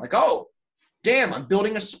 enticing. I'm like, oh, damn, I'm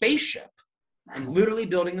building a spaceship. I'm literally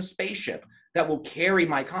building a spaceship that will carry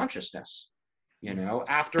my consciousness, you know,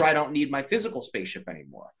 after I don't need my physical spaceship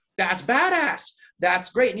anymore. That's badass. That's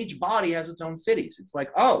great. And each body has its own cities. It's like,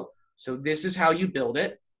 oh, so this is how you build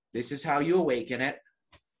it. This is how you awaken it.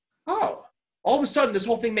 Oh, all of a sudden, this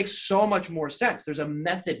whole thing makes so much more sense. There's a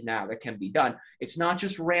method now that can be done. It's not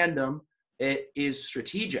just random. It is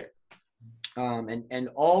strategic. And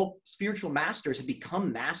all spiritual masters have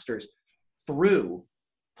become masters through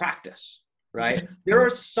practice, right? There are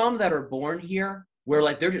some that are born here where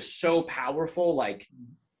like they're just so powerful, like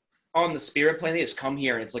on the spirit plane, they just come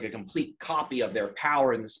here and it's like a complete copy of their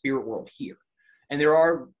power in the spirit world here. And there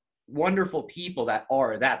are wonderful people that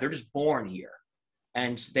are that. They're just born here.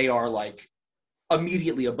 And they are like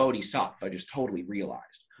immediately a bodhisattva, I just totally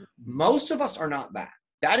realized. Most of us are not that.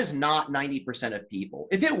 That is not 90% of people.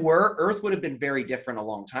 If it were, Earth would have been very different a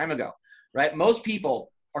long time ago, right? Most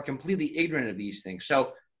people are completely ignorant of these things.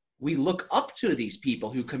 So we look up to these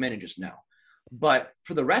people who come in and just know. But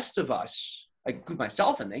for the rest of us, I include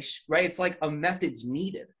myself in this, right? It's like a method's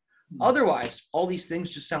needed. Otherwise, all these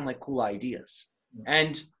things just sound like cool ideas.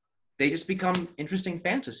 And they just become interesting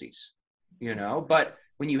fantasies, you know? But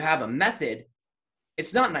when you have a method,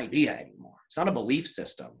 it's not an idea anymore. It's not a belief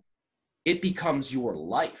system. It becomes your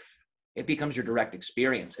life. It becomes your direct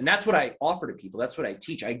experience. And that's what I offer to people. That's what I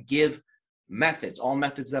teach. I give methods, all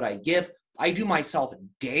methods that I give. I do myself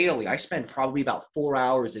daily. I spend probably about 4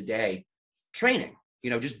 hours a day training, you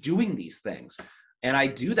know, just doing these things. And I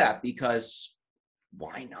do that because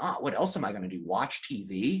why not? What else am I going to do? Watch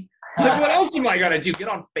TV? Like, what else am I going to do? Get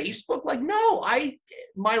on Facebook? Like, no,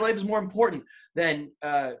 my life is more important than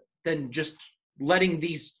just letting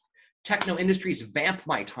these techno industries vamp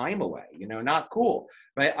my time away, you know, not cool,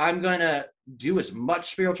 right? I'm going to do as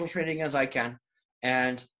much spiritual training as I can.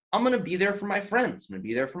 And I'm going to be there for my friends. I'm going to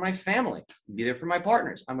be there for my family. I'm going to be there for my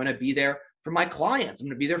partners. I'm going to be there for my clients. I'm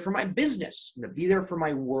going to be there for my business. I'm going to be there for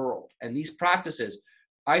my world. And these practices,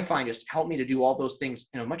 I find, just help me to do all those things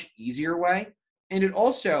in a much easier way. And it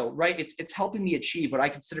also, right, it's helping me achieve what I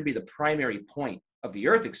consider to be the primary point of the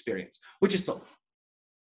Earth experience, which is to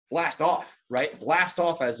blast off, right? Blast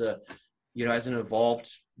off as a, you know, as an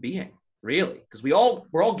evolved being, really, because we're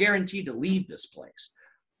all guaranteed to leave this place.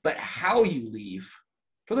 But how you leave,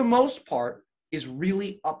 for the most part, is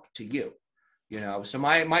really up to you. You know, so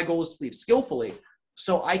my goal is to leave skillfully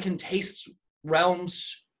so I can taste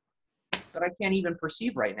realms that I can't even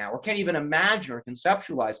perceive right now or can't even imagine or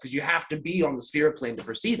conceptualize, because you have to be on the spirit plane to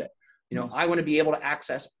perceive it. You know, I want to be able to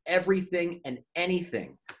access everything and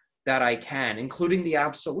anything that I can, including the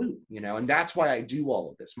absolute, you know, and that's why I do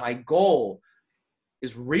all of this. My goal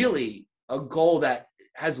is really a goal that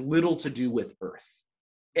has little to do with Earth.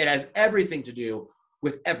 It has everything to do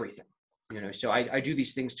with everything. You know, so I do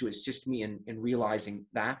these things to assist me in realizing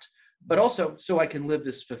that, but also so I can live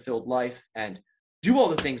this fulfilled life and do all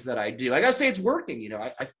the things that I do. I gotta say it's working. You know,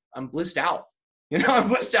 I'm blissed out. You know, I'm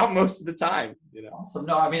blissed out most of the time. You know. Awesome.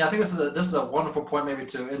 No, I mean, I think this is a wonderful point maybe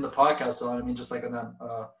to end the podcast on. I mean, just like in that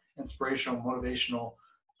inspirational, motivational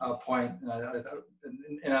point,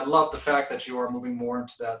 and I love the fact that you are moving more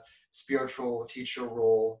into that spiritual teacher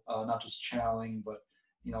role, not just channeling, but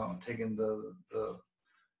you know, taking the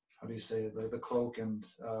how do you say, the cloak and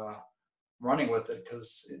running with it,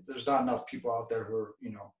 because there's not enough people out there who are,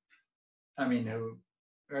 you know, I mean, who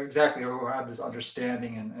have this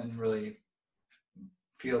understanding and really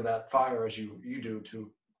feel that fire as you do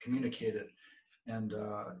to communicate it. And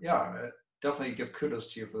yeah, definitely give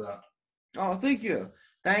kudos to you for that. Oh, thank you.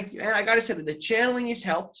 Thank you. And I got to say that the channeling has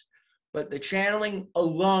helped, but the channeling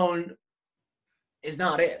alone is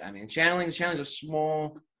not it. I mean, channeling is a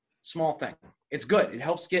small thing. It's good. It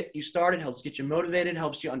helps get you started, helps get you motivated,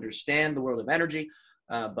 helps you understand the world of energy.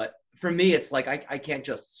 But for me, it's like I can't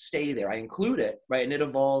just stay there. I include it, right? And it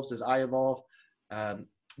evolves as I evolve.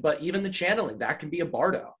 But even the channeling, that can be a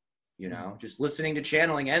bardo, you know, just listening to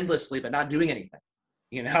channeling endlessly, but not doing anything.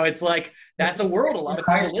 You know, it's like, that's a world a lot of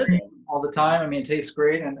people live in. All the time. I mean, it tastes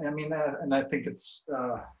great. And I mean, and I think it's,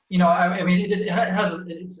 you know, I mean,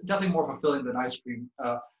 it's definitely more fulfilling than ice cream.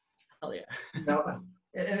 Hell yeah. You know,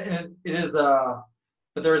 it is,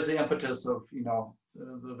 but there is the impetus of, you know,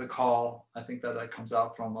 the call. I think that comes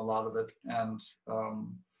out from a lot of it. And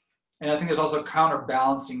I think there's also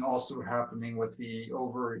counterbalancing also happening with the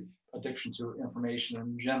over addiction to information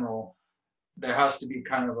in general. There has to be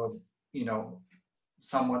kind of a, you know,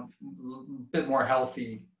 somewhat bit more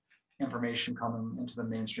healthy information coming into the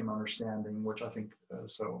mainstream understanding, which I think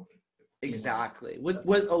so. Exactly. What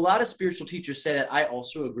a lot of spiritual teachers say that I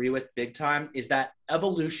also agree with big time is that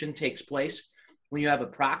evolution takes place when you have a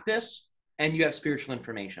practice and you have spiritual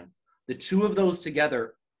information. The two of those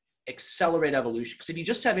together accelerate evolution. Because if you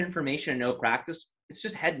just have information and no practice, it's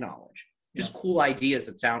just head knowledge, just cool ideas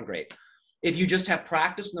that sound great. If you just have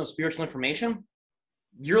practice with no spiritual information,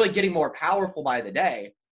 you're like getting more powerful by the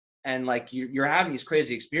day. And like you're having these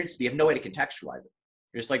crazy experiences, but you have no way to contextualize it.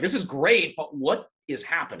 You're just like, this is great, but what is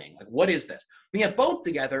happening? Like, what is this? When you have both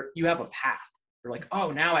together, you have a path. You're like,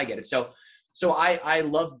 oh, now I get it. So I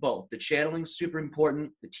love both. The channeling's super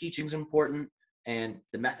important. The teaching's important. and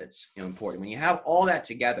the methods, important. When you have all that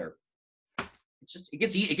together,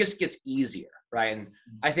 it just gets easier, right? And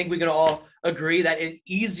I think we can all agree that an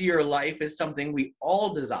easier life is something we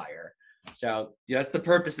all desire. So that's the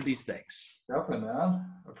purpose of these things. Definitely, man.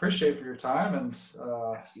 Appreciate for your time, and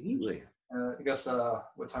Absolutely. I guess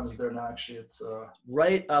what time is it there now? Actually, it's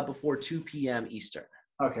Right before 2 p.m. Eastern.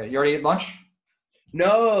 okay. You already ate lunch?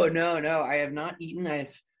 No. I have not eaten.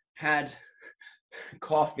 I've had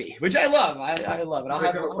coffee, which I love. I love it.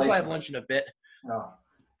 I'll have lunch in a bit. No,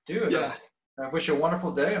 dude. Yeah. I wish you a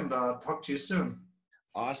wonderful day, and talk to you soon.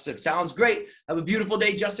 Awesome. Sounds great. Have a beautiful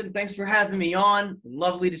day, Justin. Thanks for having me on.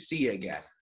 Lovely to see you again.